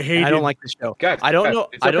episode. I hated. I don't like this show. Guys, I don't guys, know.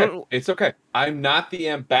 It's I okay. don't. It's okay. I'm not the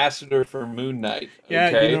ambassador for Moon Knight. Yeah,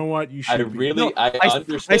 okay? you know what? You I should. really, No, I I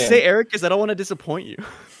understand. say Eric because I don't want to disappoint you.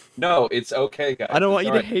 No, it's okay, guys. I don't want It's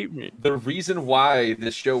you all to right. hate me. The reason why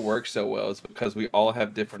this show works so well is because we all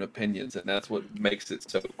have different opinions, and that's what makes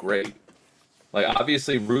it so great. Like,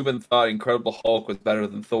 obviously, Ruben thought Incredible Hulk was better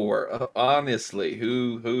than Thor. Honestly,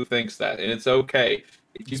 who thinks that? And it's okay.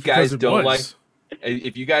 If you It's guys because it don't like, was.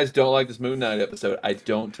 if you guys don't like this Moon Knight episode, I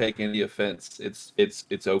don't take any offense.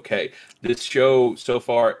 It's okay. This show so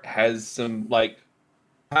far has some, like,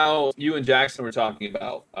 how you and Jackson were talking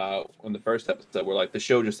about on the first episode, where like the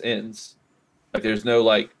show just ends. Like, there's no,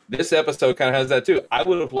 like, this episode kind of has that too. I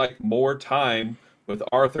would have liked more time with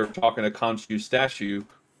Arthur talking to Khonshu's statue,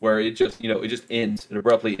 where it just, it just ends. It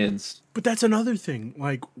abruptly ends. But that's another thing.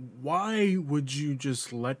 Like, why would you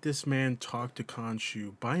just let this man talk to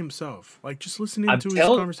Khonshu by himself? Like, just listening to his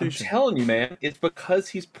I'm conversation. telling you, man, it's because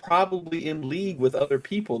he's probably in league with other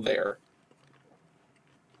people there.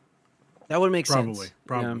 That would make Probably, sense.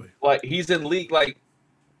 probably. Like, he's in league. Like,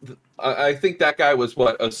 I think that guy was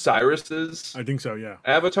what, Osiris's I think so. Yeah.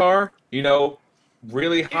 avatar.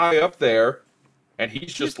 Really high up there, and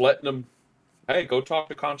he's just letting them. Hey, go talk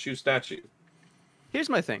to Khonshu's statue. Here's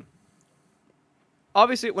my thing.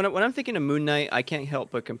 Obviously, when I'm thinking of Moon Knight, I can't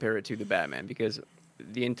help but compare it to the Batman because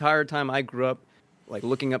the entire time I grew up, like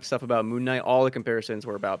looking up stuff about Moon Knight, all the comparisons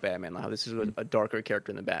were about Batman. Like how this is a darker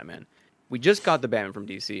character than Batman. We just got the Batman from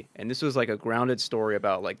DC, and this was like a grounded story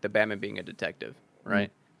about like the Batman being a detective, right?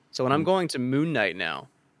 So when I'm going to Moon Knight now,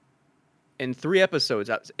 in 3 episodes,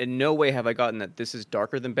 in no way have I gotten that this is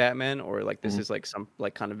darker than Batman or like this is like some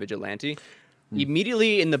like kind of vigilante.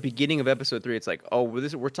 immediately in the beginning of episode 3, it's like, oh,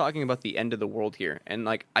 we're talking about the end of the world here, and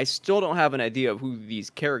like I still don't have an idea of who these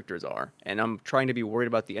characters are, and I'm trying to be worried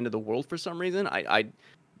about the end of the world for some reason.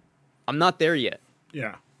 I'm not there yet.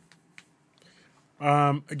 Yeah.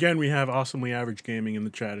 Again, we have Awesomely Average Gaming in the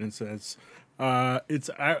chat, and it says, it's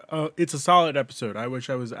a solid episode. I wish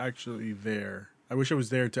I was actually there. I wish I was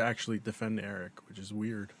there to actually defend Eric, which is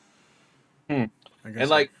weird. I guess And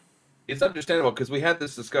like, it's understandable because we had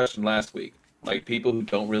this discussion last week. Like, people who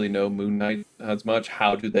don't really know Moon Knight as much,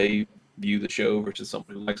 how do they view the show versus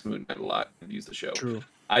someone who likes Moon Knight a lot and views the show? True.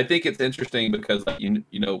 I think it's interesting because, like, you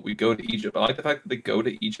know, we go to Egypt. I like the fact that they go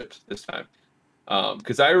to Egypt this time.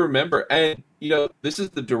 Because I remember, and, you know, this is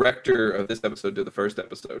the director of this episode to the first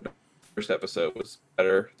episode. The first episode was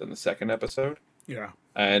better than the second episode. Yeah.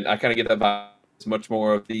 And I kind of get that vibe. It's much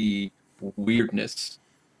more of the weirdness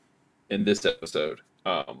in this episode.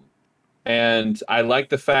 And I like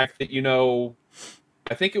the fact that, you know,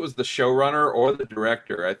 I think it was the showrunner or the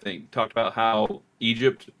director, I think, talked about how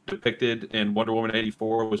Egypt depicted in Wonder Woman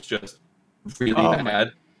 84 was just really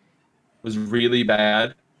bad. Was really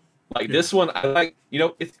bad. Like, this one, I like, you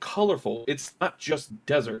know, it's colorful. It's not just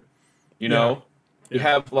desert, you know? You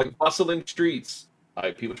have, like, bustling streets,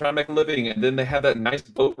 like, people trying to make a living, and then they have that nice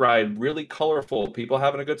boat ride, really colorful, people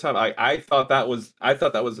having a good time. I thought that was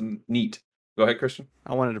neat. Go ahead, Christian.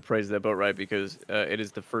 I wanted to praise that boat ride because it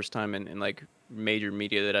is the first time in like major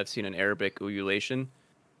media that I've seen an Arabic ululation,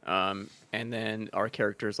 and then our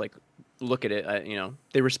characters like look at it, you know,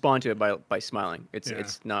 they respond to it by smiling.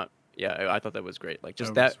 It's not. Yeah, I thought that was great. Like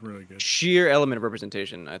just that really good. sheer element of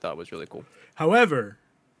representation, I thought was really cool. However,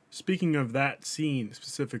 speaking of that scene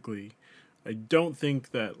specifically, I don't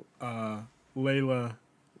think that Layla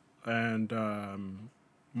and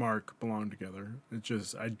Mark belong together. It's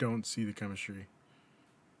just I don't see the chemistry.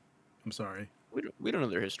 I'm sorry. We don't know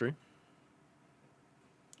their history.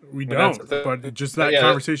 We Well, don't. that's But just that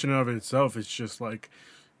conversation of itself, it's just like,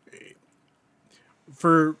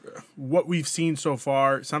 for what we've seen so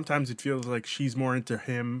far, sometimes it feels like she's more into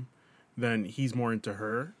him than he's more into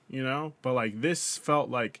her, you know? But like this felt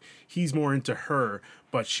like he's more into her,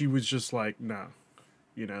 but she was just like, no,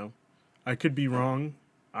 you know? I could be wrong.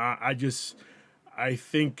 I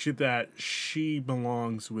think that she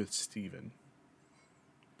belongs with Steven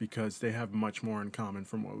because they have much more in common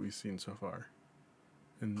from what we've seen so far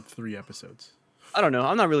in 3 episodes. I don't know.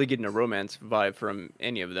 I'm not really getting a romance vibe from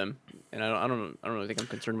any of them, and I don't really think I'm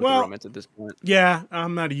concerned with the romance at this point. Yeah,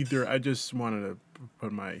 I'm not either. I just wanted to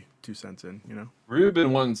put my 2 cents in, you know.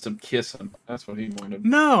 Ruben wanted some kissing. That's what he wanted.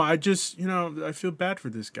 No, I just, you know, I feel bad for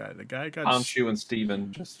this guy. The guy got Anshu and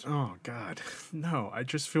Steven just. Oh God, no! I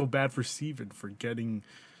just feel bad for Steven for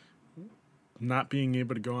not being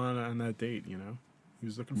able to go on that date. You know, he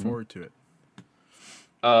was looking forward to it.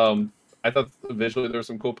 I thought visually there were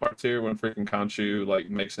some cool parts here when freaking Khonshu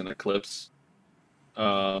like makes an eclipse.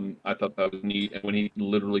 I thought that was neat, and when he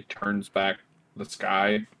literally turns back the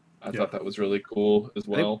sky, I thought that was really cool as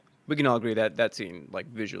well. We can all agree that that scene, like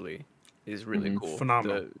visually, is really cool.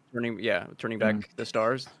 Phenomenal. Turning back the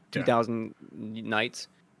stars, 2,000 nights,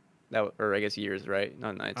 or I guess years, right?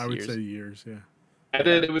 Not nights. I would years. say years, yeah. And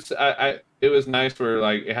then it was nice where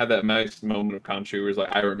like it had that nice moment of Khonshu where it's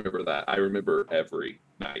like, I remember that. I remember every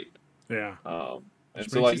night. Yeah.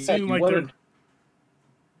 And so like,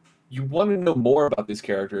 you want to know more about these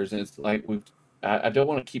characters, and it's like I don't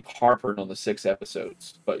want to keep harping on the 6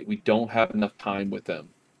 episodes, but we don't have enough time with them,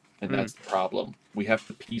 and that's the problem. We have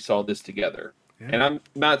to piece all this together. Yeah. And I'm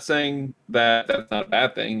not saying that that's not a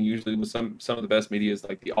bad thing. Usually, with some of the best media is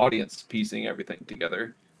like the audience piecing everything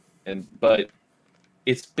together, but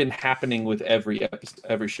it's been happening with every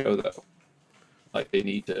show though. Like they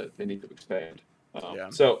need to expand.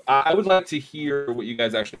 So I would like to hear what you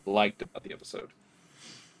guys actually liked about the episode.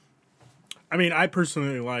 I mean, I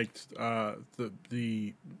personally liked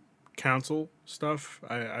the council stuff.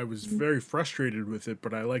 I was very frustrated with it,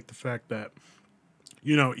 but I like the fact that,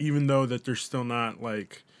 you know, even though that they're still not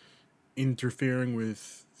like interfering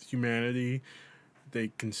with humanity,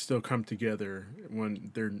 they can still come together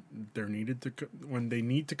when when they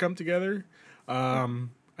need to come together.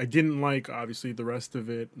 I didn't like, obviously, the rest of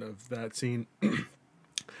that scene.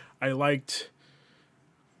 I liked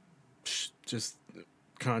just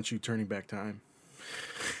Khonshu turning back time.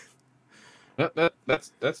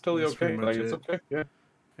 That's totally okay. Like, it's okay. Yeah.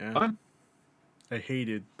 Fine. I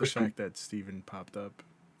hated the fact that Steven popped up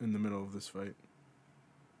in the middle of this fight.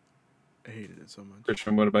 I hated it so much.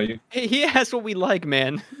 Christian, what about you? Hey, he asked what we like,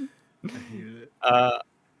 man. I hated it.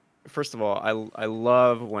 First of all, I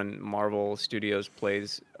love when Marvel Studios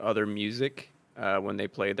plays other music when they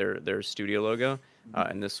play their studio logo.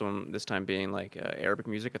 and this time being like Arabic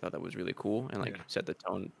music. I thought that was really cool and like set the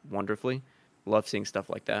tone wonderfully. Love seeing stuff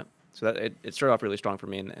like that. So that it started off really strong for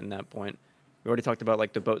me in that point. We already talked about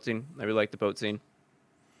like the boat scene. I really like the boat scene.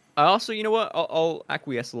 I also, you know what? I'll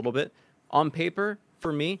acquiesce a little bit. On paper,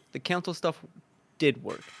 for me, the council stuff did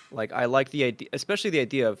work. Like I like the idea, especially the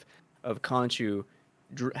idea of Khonshu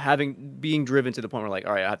being driven to the point where like,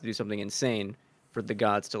 all right, I have to do something insane for the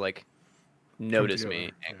gods to like notice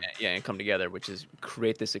me and come together, which is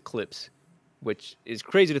create this eclipse, which is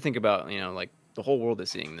crazy to think about. You know, like the whole world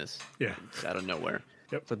is seeing this. Yeah, it's out of nowhere.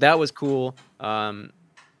 Yep. So that was cool.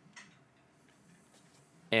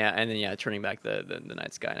 Yeah, and then turning back the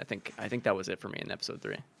night sky. And I think that was it for me in episode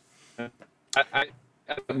 3. I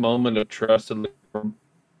at the moment of trust,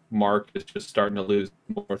 Mark is just starting to lose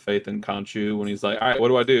more faith in Khonshu when he's like, all right, what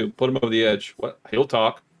do I do? Put him over the edge. What? He'll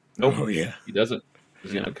talk. Nope. Oh yeah. He doesn't.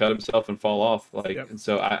 He's gonna cut himself and fall off. Like, and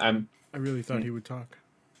so I really thought he would talk.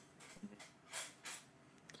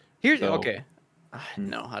 Okay.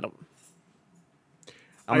 No, I don't.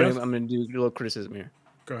 I'm gonna do a little criticism here.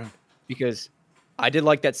 Go ahead. Because I did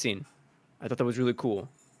like that scene. I thought that was really cool,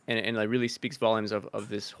 and it really speaks volumes of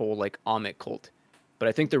this whole like Amit cult. But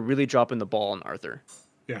I think they're really dropping the ball on Arthur.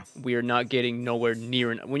 Yeah, we are not getting nowhere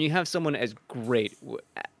near. When you have someone as great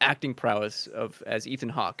acting prowess as Ethan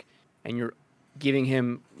Hawke, and you're giving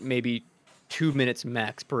him maybe 2 minutes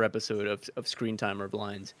max per episode of screen time or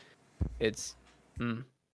lines, it's you're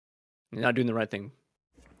not doing the right thing.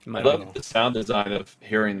 I love the sound design of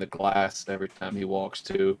hearing the glass every time he walks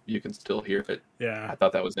too. You can still hear it. Yeah, I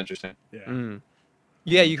thought that was interesting. Yeah,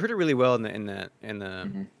 yeah, you heard it really well in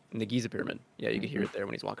the Giza pyramid. Yeah, you could hear it there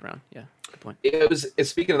when he's walking around. Yeah, good point.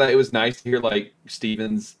 Speaking of that, it was nice to hear like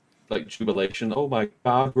Steven's like jubilation. Oh my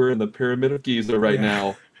God, we're in the pyramid of Giza right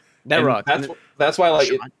now. That rock. That's why like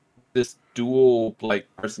this dual like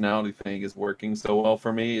personality thing is working so well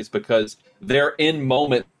for me. Is because they're in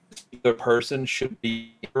moment. The person should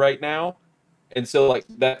be right now, and so like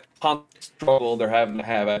that constant struggle they're having to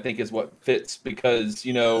have, I think, is what fits. Because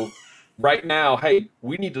right now, hey,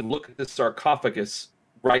 we need to look at this sarcophagus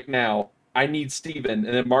right now. I need Steven.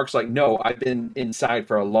 And then Mark's like, no, I've been inside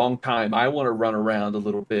for a long time. I want to run around a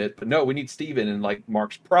little bit, but no, we need Steven. And like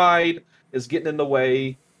Mark's pride is getting in the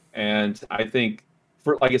way. And I think,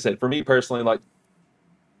 like I said, for me personally, like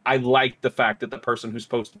I like the fact that the person who's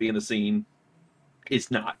supposed to be in the scene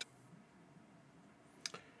is not.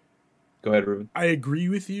 Go ahead, Ruben. I agree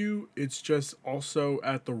with you. It's just also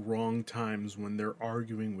at the wrong times when they're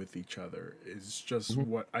arguing with each other is just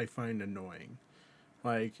what I find annoying.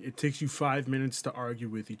 Like, it takes you 5 minutes to argue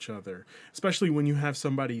with each other, especially when you have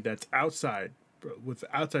somebody that's outside, with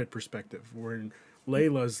outside perspective, where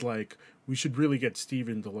Layla's like, we should really get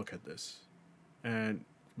Steven to look at this. And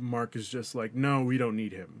Mark is just like, no, we don't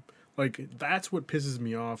need him. Like, that's what pisses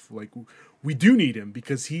me off. Like, we do need him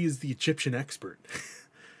because he is the Egyptian expert.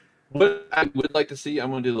 What I would like to see,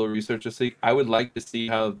 I'm going to do a little research this week. I would like to see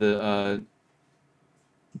how the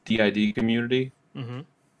DID community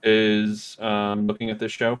is looking at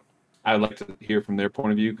this show. I'd like to hear from their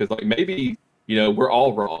point of view because, like, maybe we're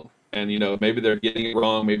all wrong, and maybe they're getting it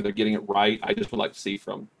wrong, maybe they're getting it right. I just would like to see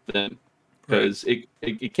from them because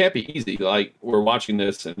it can't be easy. Like, we're watching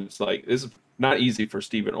this, and it's like this is not easy for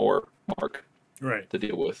Steven or Mark to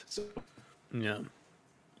deal with. So. Yeah,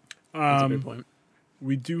 that's a good point.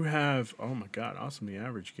 We do have, oh my God, Awesomely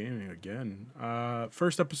Average Gaming again.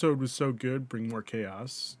 First episode was so good, Bring More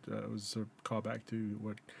Chaos. It was a callback to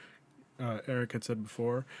what Eric had said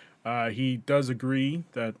before. He does agree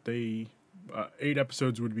that 8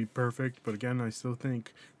 episodes would be perfect, but again, I still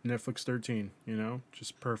think Netflix 13,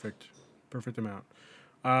 just perfect amount.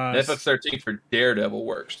 Netflix 13 for Daredevil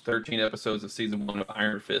works. 13 episodes of season 1 of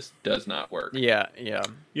Iron Fist does not work. Yeah,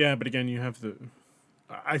 but again, you have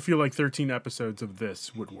I feel like 13 episodes of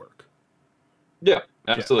this would work. Yeah,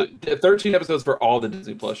 absolutely. Yeah. 13 episodes for all the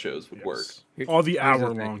Disney Plus shows would work. All the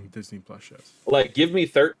hour-long Disney Plus shows. Like, give me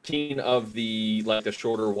 13 of the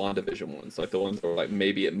shorter WandaVision ones, like the ones that were like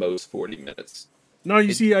maybe at most 40 minutes. No,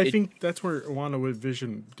 I think that's where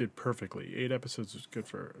WandaVision did perfectly. 8 episodes was good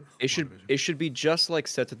for. It should be just like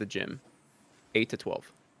Set at the Gym, 8 to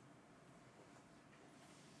 12.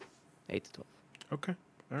 8 to 12. Okay,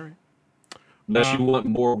 all right. Unless you want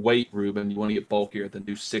more weight, Ruben, you want to get bulkier, then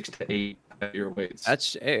do 6 to 8 heavier weights.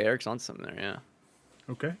 Eric's on something there, yeah.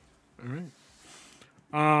 Okay, all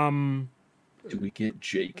right. Do we get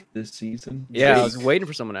Jake this season? Yeah, I was waiting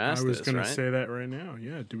for someone to ask. I was going to say that right now.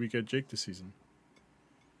 Yeah, do we get Jake this season?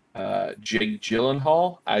 Jake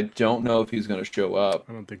Gyllenhaal. I don't know if he's going to show up.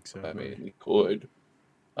 I don't think so. I mean, he could.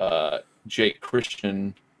 Jake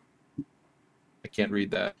Christian. I can't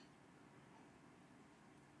read that.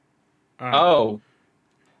 Oh,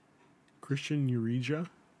 Christian Ureja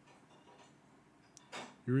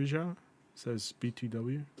says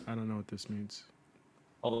BTW. I don't know what this means.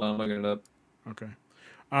 hold on, I'm looking it up. Okay.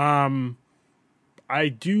 I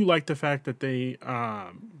do like the fact that they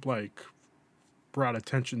like brought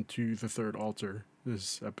attention to the third altar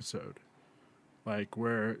this episode. Like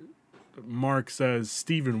where Mark says,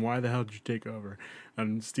 "Steven, why the hell did you take over?"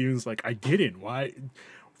 And Steven's like, "I didn't. Why?"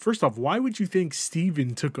 First off, why would you think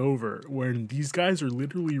Steven took over when these guys are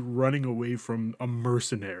literally running away from a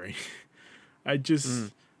mercenary? I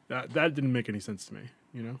just that didn't make any sense to me,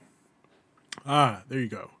 you know? Ah, there you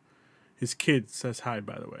go. His kid says hi,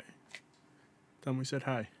 by the way. Tell him we said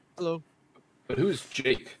hi. Hello. But who is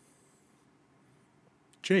Jake?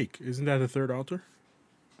 Jake, isn't that a third altar?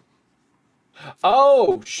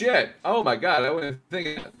 Oh shit! Oh my god, I wouldn't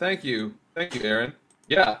think. Thank you, Aaron.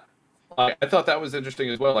 Yeah, I thought that was interesting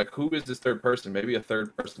as well. Like, who is this third person? Maybe a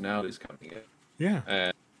third personality is coming in, Yeah.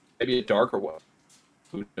 and maybe a darker one.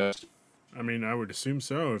 Who knows? I mean, I would assume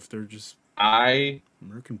so if they're just I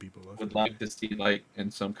American people. Left would like to see, like,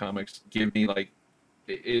 in some comics, give me like,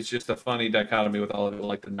 it's just a funny dichotomy with all of it.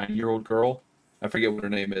 Like the 9-year-old girl, I forget what her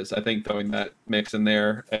name is. I think throwing that mix in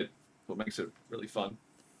there, what makes it really fun.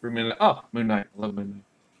 Oh, Moon Knight. I love Moon Knight.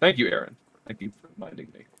 Thank you, Aaron. Thank you for reminding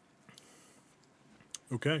me.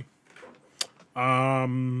 Okay.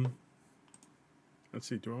 Let's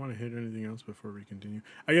see. Do I want to hit anything else before we continue?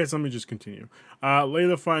 I guess let me just continue.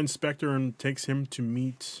 Layla finds Spectre and takes him to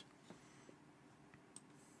meet.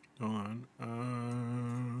 Hold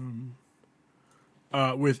on.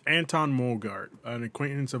 With Anton Molgart, an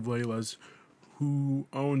acquaintance of Layla's, who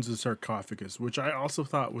owns a sarcophagus, which I also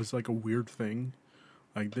thought was like a weird thing.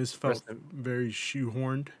 Like this felt very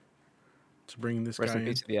shoehorned to bring this Rest guy in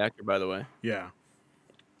in. peace to the actor, by the way. Yeah.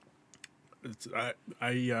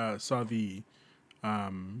 I saw the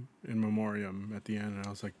in memoriam at the end, and I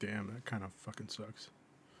was like, "Damn, that kind of fucking sucks."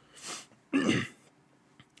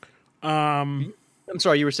 I'm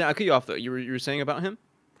sorry, you were saying I cut you off though. You were saying about him?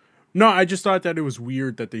 No, I just thought that it was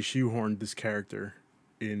weird that they shoehorned this character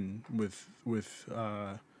in with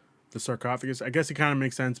the sarcophagus. I guess it kind of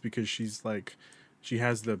makes sense because she's like, she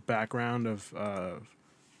has the background of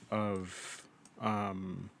the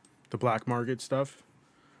black market stuff.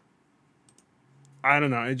 I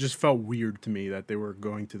don't know. It just felt weird to me that they were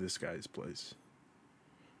going to this guy's place.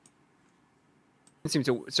 It seems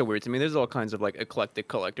so weird to me. There's all kinds of like eclectic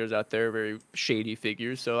collectors out there, very shady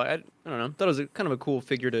figures. So I don't know. Thought it was kind of a cool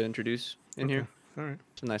figure to introduce in here. All right.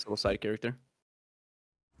 It's a nice little side character.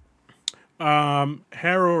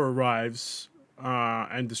 Harrow arrives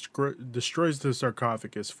and destroys the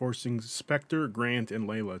sarcophagus, forcing Spectre, Grant, and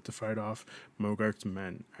Layla to fight off Mogart's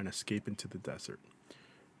men and escape into the desert.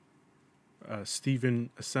 Steven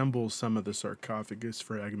assembles some of the sarcophagus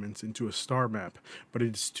fragments into a star map, but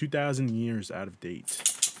it's 2,000 years out of date.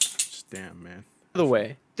 Just damn, man. By the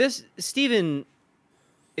way, this Steven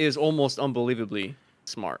is almost unbelievably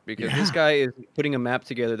smart because this guy is putting a map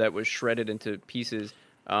together that was shredded into pieces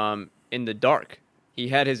in the dark. He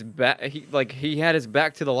had his back. He had his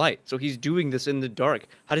back to the light, so he's doing this in the dark.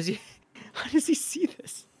 How does he see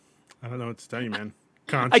this? I don't know what to tell you, man.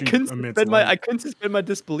 I couldn't suspend my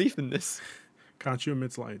disbelief in this. Kanchu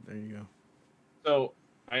emits light. There you go. So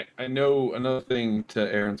I know another thing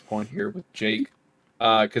to Aaron's point here with Jake,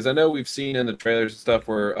 because I know we've seen in the trailers and stuff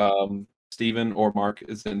where Steven or Mark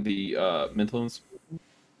is in the mental institution.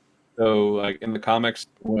 So like in the comics,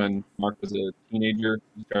 when Mark was a teenager,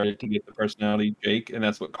 he started to get the personality Jake, and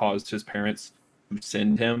that's what caused his parents to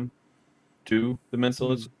send him to the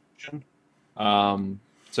mental institution.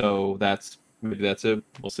 So maybe that's it.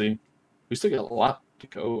 We'll see. We still got a lot to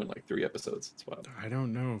go in like 3 episodes. It's wild. I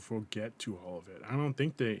don't know if we'll get to all of it. I don't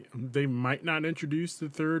think they might not introduce the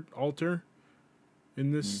third altar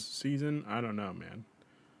in this season. I don't know, man.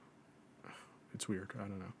 It's weird. I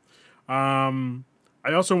don't know.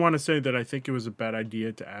 I also want to say that I think it was a bad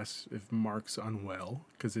idea to ask if Mark's unwell,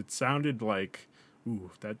 because it sounded like,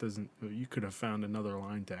 ooh, that doesn't. You could have found another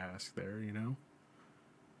line to ask there, you know.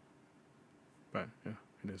 But yeah,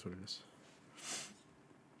 it is what it is.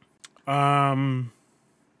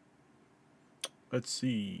 Let's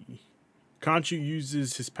see. Khonshu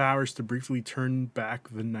uses his powers to briefly turn back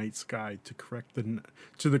the night sky to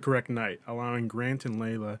the correct night, allowing Grant and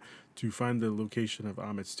Layla to find the location of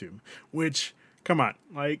Amit's tomb. Which, come on,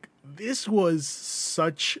 like this was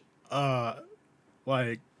such fucking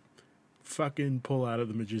pull out of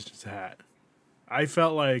the magician's hat. I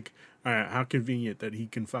felt like, all right, how convenient that he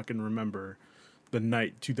can fucking remember the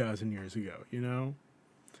night 2,000 years ago, you know?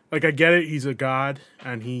 Like, I get it, he's a god,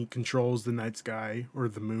 and he controls the night sky, or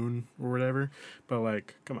the moon, or whatever, but,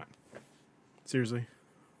 like, come on. Seriously.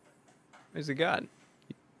 He's a god.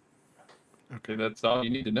 Okay, that's all you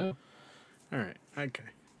need to know. All right. Okay.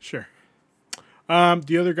 Sure.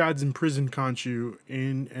 The other gods imprisoned Khonshu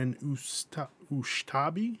in an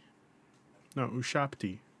Ushtabi? No,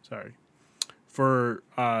 Ushapti. Sorry. For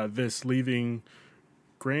this, leaving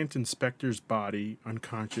Grant Inspector's body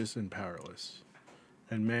unconscious and powerless.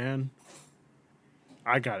 And man,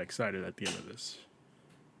 I got excited at the end of this.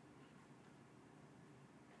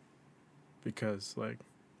 Because, like,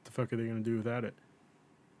 the fuck are they going to do without it?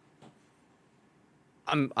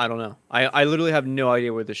 I don't know. I literally have no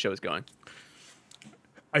idea where this show is going.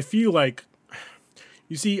 I feel like,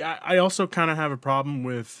 you see, I also kind of have a problem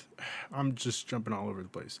with, I'm just jumping all over the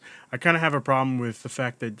place. I kind of have a problem with the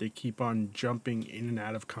fact that they keep on jumping in and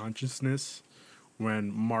out of consciousness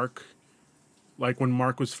when Mark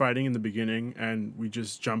was fighting in the beginning and we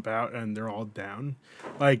just jump out and they're all down.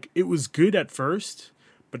 Like, it was good at first,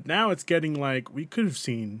 but now it's getting like, we could have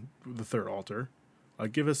seen the third altar.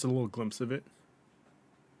 Like, give us a little glimpse of it.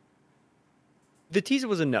 The teaser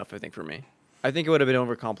was enough, I think, for me. I think it would have been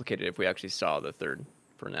overcomplicated if we actually saw the third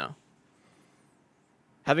for now.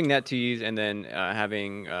 Having that tease and then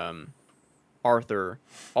having Arthur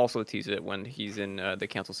also tease it when he's in the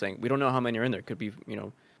council saying, we don't know how many are in there. Could be,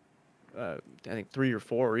 I think 3 or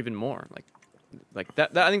 4 or even more. Like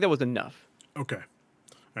that I think that was enough. Okay.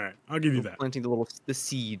 All right. I'll give you that. Planting the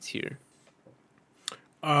seeds here.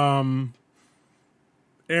 Aaron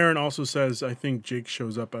also says, I think Jake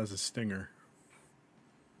shows up as a stinger.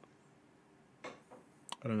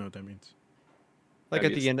 I don't know what that means. Like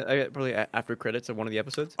at the end, probably after credits of one of the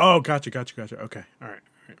episodes. Oh, gotcha. Okay. All right.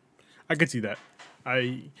 I could see that.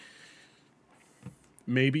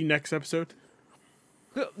 Maybe next episode.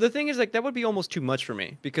 The thing is, like, that would be almost too much for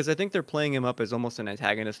me because I think they're playing him up as almost an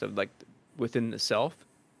antagonist of like within the self,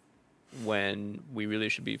 when we really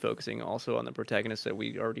should be focusing also on the protagonist that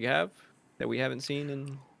we already have, that we haven't seen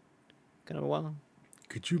in kind of a while.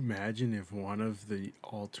 Could you imagine if one of the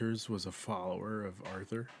altars was a follower of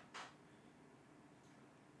Arthur?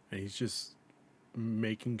 And he's just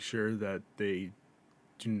making sure that they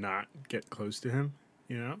do not get close to him,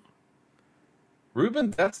 you know?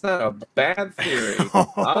 Ruben, that's not a bad theory.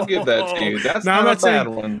 I'll give that to you. That's not a bad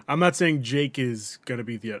one. I'm not saying Jake is going to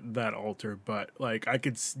be that altar, but like I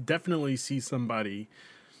could definitely see somebody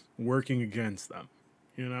working against them,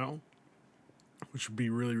 you know? Which would be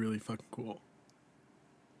really, really fucking cool.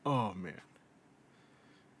 Oh, man.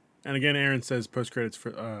 And again, Aaron says post-credits for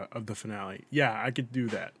of the finale. Yeah, I could do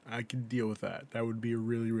that. I could deal with that. That would be a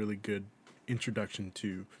really, really good introduction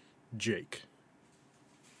to Jake.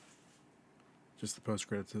 Just the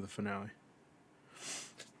post-credits of the finale.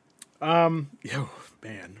 Yo,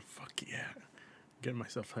 man, fuck yeah. Getting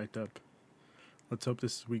myself hyped up. Let's hope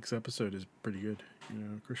this week's episode is pretty good. You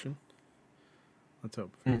know, Christian? Let's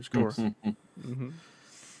hope. Fingers crossed. Mm-hmm.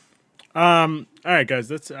 All right,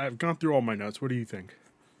 guys. I've gone through all my notes. What do you think?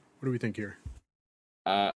 What do we think here?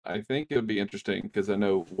 I think it would be interesting because I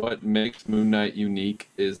know what makes Moon Knight unique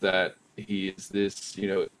is that he is this,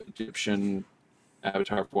 Egyptian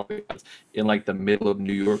avatar for one of the gods in like the middle of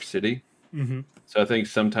New York City. Mm-hmm. So I think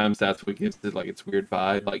sometimes that's what gives it like its weird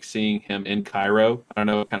vibe. Like seeing him in Cairo, I don't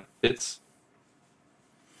know, it kind of fits.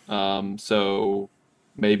 So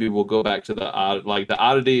maybe we'll go back to the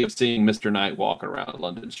oddity of seeing Mr. Knight walking around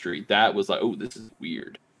London Street. That was like, oh, this is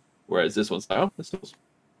weird. Whereas this one's like, oh, this was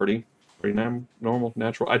pretty normal,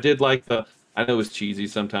 natural. I did like I know it's cheesy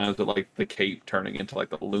sometimes, but like the cape turning into like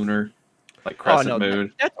the lunar, like crescent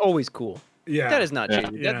moon. That's always cool. Yeah, that is not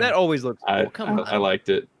cheesy. Yeah. That always looks cool. Come on, I liked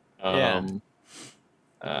it. Yeah,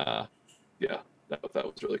 that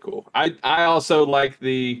was really cool. I also like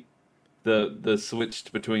the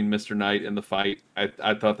switch between Mr. Knight and the fight.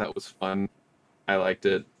 I thought that was fun. I liked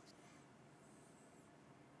it.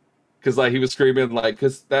 Because like he was screaming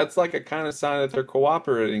because that's like a kind of sign that they're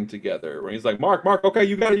cooperating together. When he's like, Mark, okay,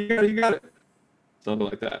 you got it. Something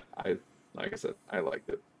like that. Like I said, I liked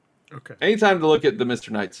it. Okay. Anytime to look at the Mr.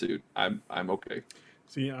 Knight suit, I'm okay.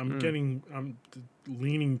 See, I'm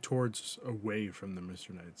leaning towards away from the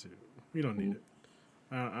Mr. Knight suit. We don't need it.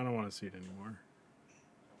 I don't want to see it anymore.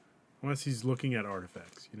 Unless he's looking at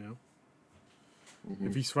artifacts, you know? Mm-hmm.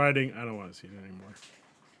 If he's fighting, I don't want to see it anymore.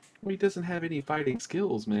 Well, he doesn't have any fighting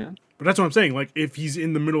skills, man. But that's what I'm saying. Like, if he's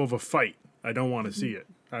in the middle of a fight, I don't want to see it.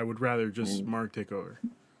 I would rather just Mark take over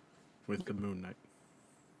with the Moon Knight.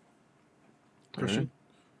 Christian,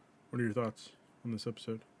 what are your thoughts on this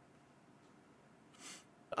episode?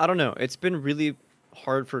 I don't know. It's been really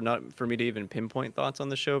hard for me to even pinpoint thoughts on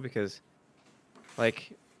the show because,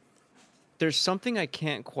 like, there's something I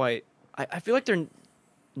can't quite. I feel like they're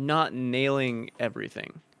not nailing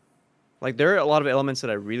everything. Like there are a lot of elements that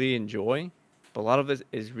I really enjoy, but a lot of it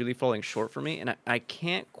is really falling short for me, and I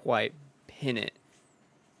can't quite pin it.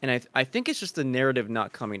 And I think it's just the narrative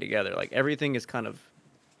not coming together. Like everything is kind of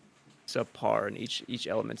subpar in each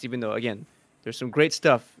elements, even though again there's some great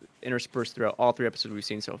stuff interspersed throughout all 3 episodes we've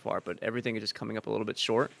seen so far, but everything is just coming up a little bit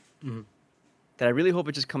short. Mm-hmm. That I really hope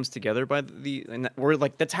it just comes together by we're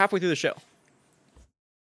like that's halfway through the show.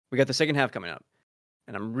 We got the second half coming up,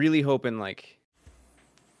 and I'm really hoping like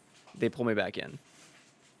they pull me back in.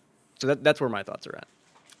 So that's where my thoughts are at.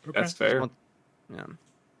 Okay. That's fair. Yeah.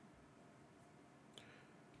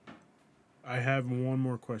 I have one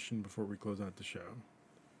more question before we close out the show.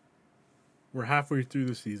 We're halfway through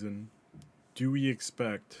the season. Do we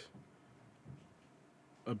expect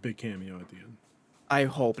a big cameo at the end? I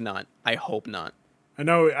hope not. I hope not. I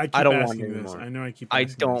know I keep I don't want asking it this. anymore. I know I keep I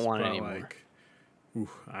asking don't this, want it but, anymore. like, ooh,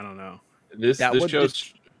 I don't know. This That would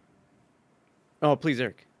shows. Oh, please,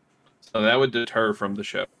 Eric. So that would deter from the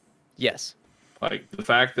show. Yes. Like the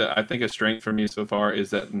fact that I think a strength for me so far is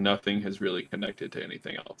that nothing has really connected to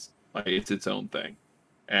anything else. Like it's its own thing,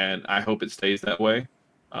 and I hope it stays that way.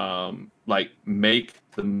 Like make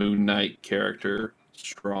the Moon Knight character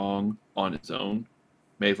strong on its own.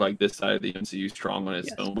 Make like this side of the MCU strong on its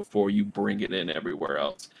Yes. own before you bring it in everywhere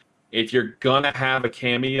else. If you're gonna have a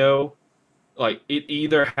cameo, like it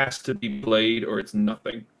either has to be Blade or it's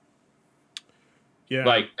nothing. Yeah.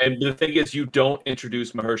 Like, and the thing is, you don't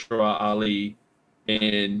introduce Mahershala Ali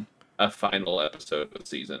in a final episode of the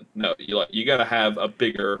season. No, you got to have a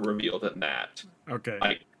bigger reveal than that. Okay.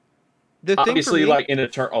 Like, The thing obviously, for me, like in a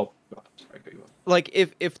turn. Oh, sorry, go on. like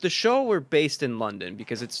if the show were based in London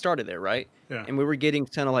because it started there, right? Yeah. And we were getting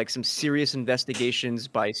kind of like some serious investigations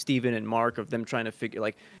by Steven and Mark of them trying to figure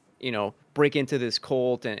like, break into this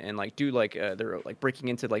cult and like do like they're like breaking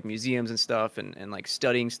into like museums and stuff and like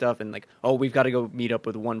studying stuff and like, oh, we've got to go meet up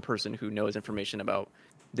with one person who knows information about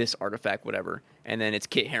this artifact, whatever. And then it's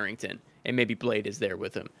Kit Harington and maybe Blade is there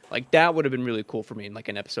with him. Like that would have been really cool for me in like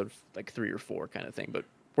an episode like 3 or 4 kind of thing. But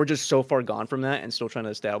we're just so far gone from that and still trying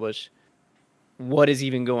to establish what is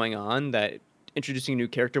even going on that introducing a new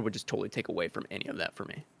character would just totally take away from any of that for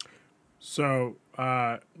me. So,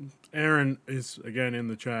 Aaron is again in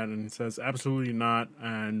the chat and he says absolutely not,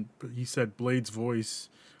 and he said Blade's voice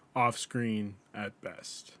off screen at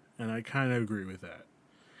best, and I kind of agree with that.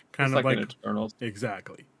 Kind It's of like like an Eternals.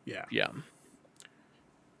 exactly, yeah. Yeah.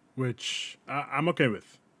 Which I'm okay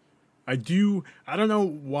with. I don't know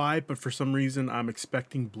why, but for some reason I'm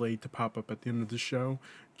expecting Blade to pop up at the end of the show.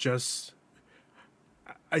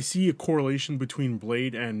 I see a correlation between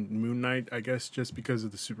Blade and Moon Knight, I guess, just because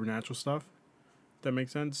of the supernatural stuff. That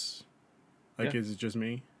makes sense? Like, Yeah. Is it just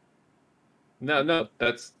me? No,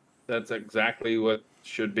 that's exactly what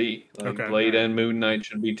should be. Like Okay, Blade alright. and Moon Knight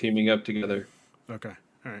should be teaming up together. Okay.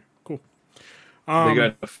 All right. Cool. They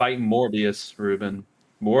got to fight Morbius, Ruben.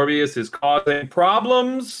 Morbius is causing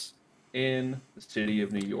problems in the city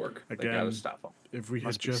of New York. They got Again, to stop him. if we had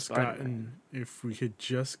Must be just Spider-Man.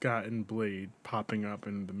 gotten Blade popping up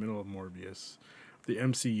in the middle of Morbius, the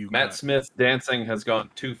MCU Matt Smith's dancing has gone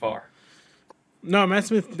too far. No, Matt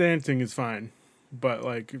Smith dancing is fine, but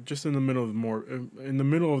like just in the middle of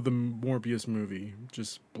the Morbius movie,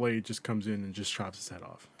 just Blade just comes in and just chops his head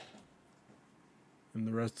off, and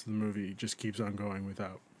the rest of the movie just keeps on going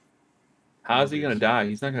without. How's he going to die?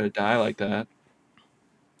 He's not going to die like that.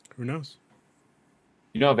 Who knows?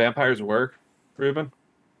 You know how vampires work, Ruben?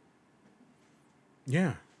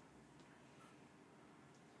 Yeah,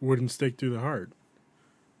 wooden stake through the heart.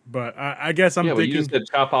 But I guess I'm But you thinking. just said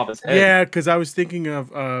chop off his head. Yeah, because I was thinking of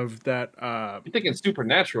that. You're thinking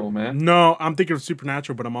supernatural, man. No, I'm thinking of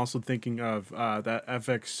Supernatural, but I'm also thinking of that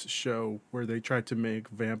FX show where they tried to make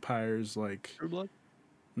vampires like True Blood?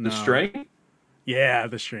 no. The Strain? Yeah,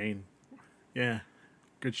 The Strain. Yeah,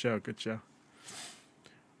 good show.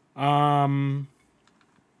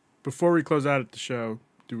 Before we close out at the show,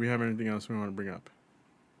 do we have anything else we want to bring up?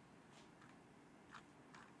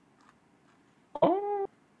 Oh.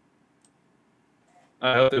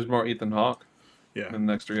 I hope there's more Ethan Hawke Yeah, in the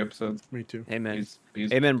next 3 episodes. me too. Amen.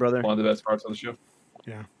 He's Amen, brother. one of the best parts of the show.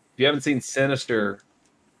 Yeah, If you haven't seen Sinister,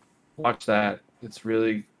 watch that. It's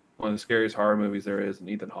really one of the scariest horror movies there is, and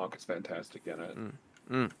Ethan Hawke is fantastic in it.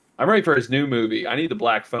 Mm. I'm ready for his new movie. I need the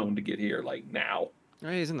black phone to get here, like, now. Oh,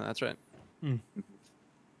 he's in that. That's right.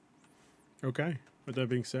 okay. With that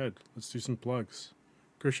being said, let's do some plugs.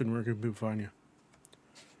 Christian, where can people find you?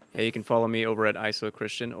 Yeah, you can follow me over at ISO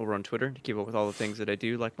Christian over on Twitter to keep up with all the things that I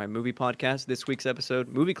do, like my movie podcast. This week's episode,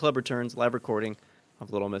 Movie Club returns, live recording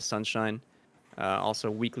of Little Miss Sunshine.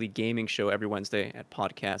 Also, weekly gaming show every Wednesday at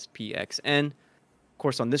Podcast PXN.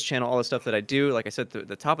 course, on this channel, all the stuff that I do, like I said at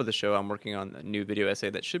the top of the show, I'm working on a new video essay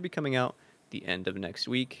that should be coming out the end of next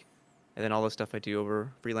week. And then all the stuff I do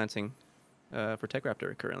over freelancing for Tech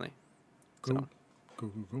Raptor currently. Cool.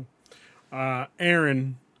 Cool.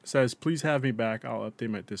 Aaron says, please have me back. I'll update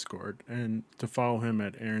my Discord. And to follow him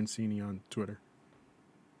at Aaron Seaney on Twitter.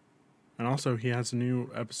 And also, he has a new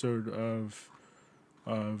episode of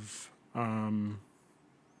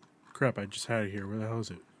crap, I just had it here. Where the hell is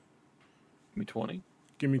it? Give me 20.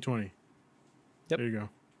 Give me 20. Yep. There you go.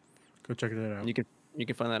 Go check that out. You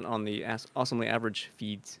can find that on the Awesomely Average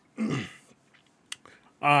feeds.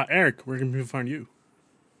 Eric, where can people find you?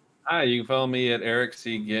 Hi, you can follow me at Eric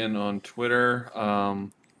C. Ginn on Twitter.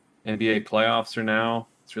 NBA playoffs are now.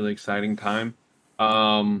 It's a really exciting time.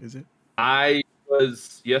 Is it?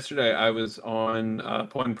 Yesterday I was on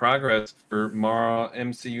Point in Progress for Mara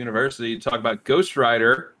MC University to talk about Ghost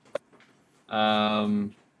Rider.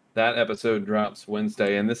 That episode drops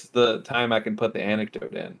Wednesday, and this is the time I can put the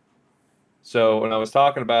anecdote in. So when I was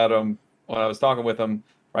talking with them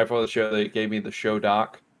right before the show, they gave me the show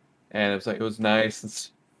doc, and it was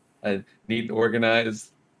nice and neat and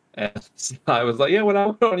organized. And so I was like, yeah, when I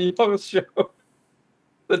went on y'all's show,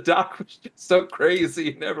 the doc was just so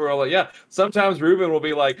crazy, and everyone was like, yeah. Sometimes Ruben will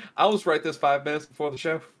be like, I'll just write this 5 minutes before the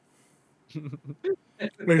show.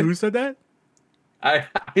 Wait, who said that? I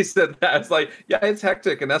said that. It's like, yeah, it's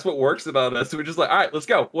hectic, and that's what works about us. So we're just like, all right, let's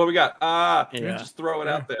go. What we got? Just throw it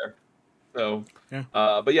out there. So, yeah.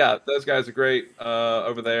 But yeah, those guys are great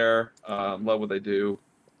over there. Love what they do.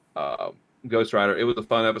 Ghost Rider. It was a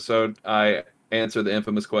fun episode. I answered the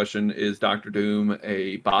infamous question: is Doctor Doom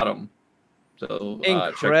a bottom? So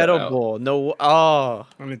incredible. No, oh,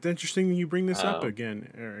 and it's interesting you bring this up again,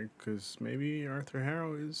 Eric, because maybe Arthur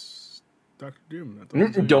Harrow is Doctor Doom.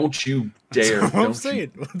 Don't you dare! That's all I'm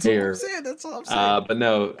saying. That's all I'm saying. But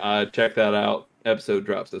no, check that out. Episode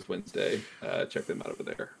drops this Wednesday. Check them out over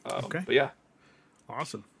there. Okay. But yeah.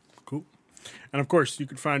 Awesome. Cool. And of course, you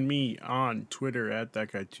can find me on Twitter at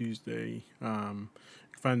That Guy Tuesday. You can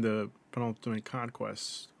find the Penultimate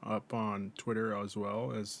Conquest up on Twitter as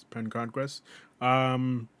well as Pen Conquest.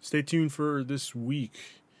 Stay tuned for this week.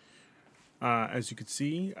 As you can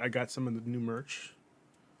see, I got some of the new merch.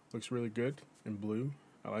 Looks really good in blue.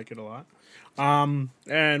 I like it a lot.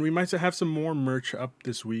 And we might have some more merch up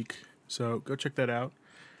this week. So go check that out.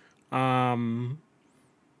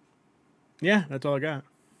 Yeah, that's all I got.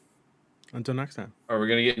 Until next time. Or we're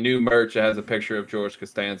gonna get new merch that has a picture of George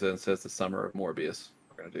Costanza and says "The Summer of Morbius."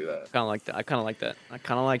 We're gonna do that. I kind of like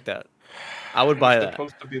that. I would buy that. It's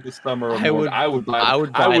supposed to be the summer of Morbius. I would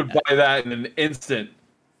buy that in an instant.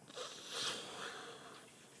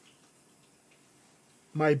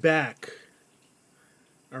 My back.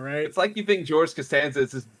 All right. It's like you think George Costanza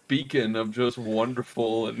is this beacon of just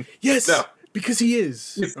wonderful and yes. No. Because he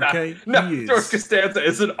is. He's okay? No, he is. George Costanza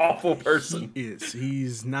is an awful person. He is.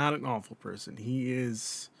 He's not an awful person. He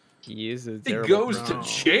is a terrible goes person. to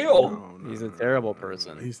jail. No, he's a terrible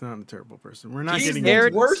person. He's not a terrible person. We're not he's getting the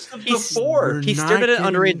into worst of the four. He stared at an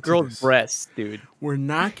underage girl's breasts, dude. We're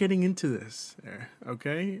not getting into this.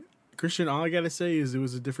 Okay? Christian, all I gotta say is it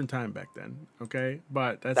was a different time back then, okay?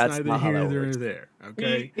 But that's neither here nor there,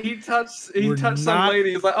 okay? He touched some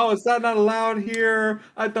lady. He's like, oh, is that not allowed here?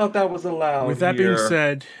 I thought that was allowed. With that being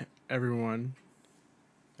said, everyone,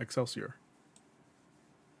 Excelsior.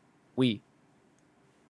 We.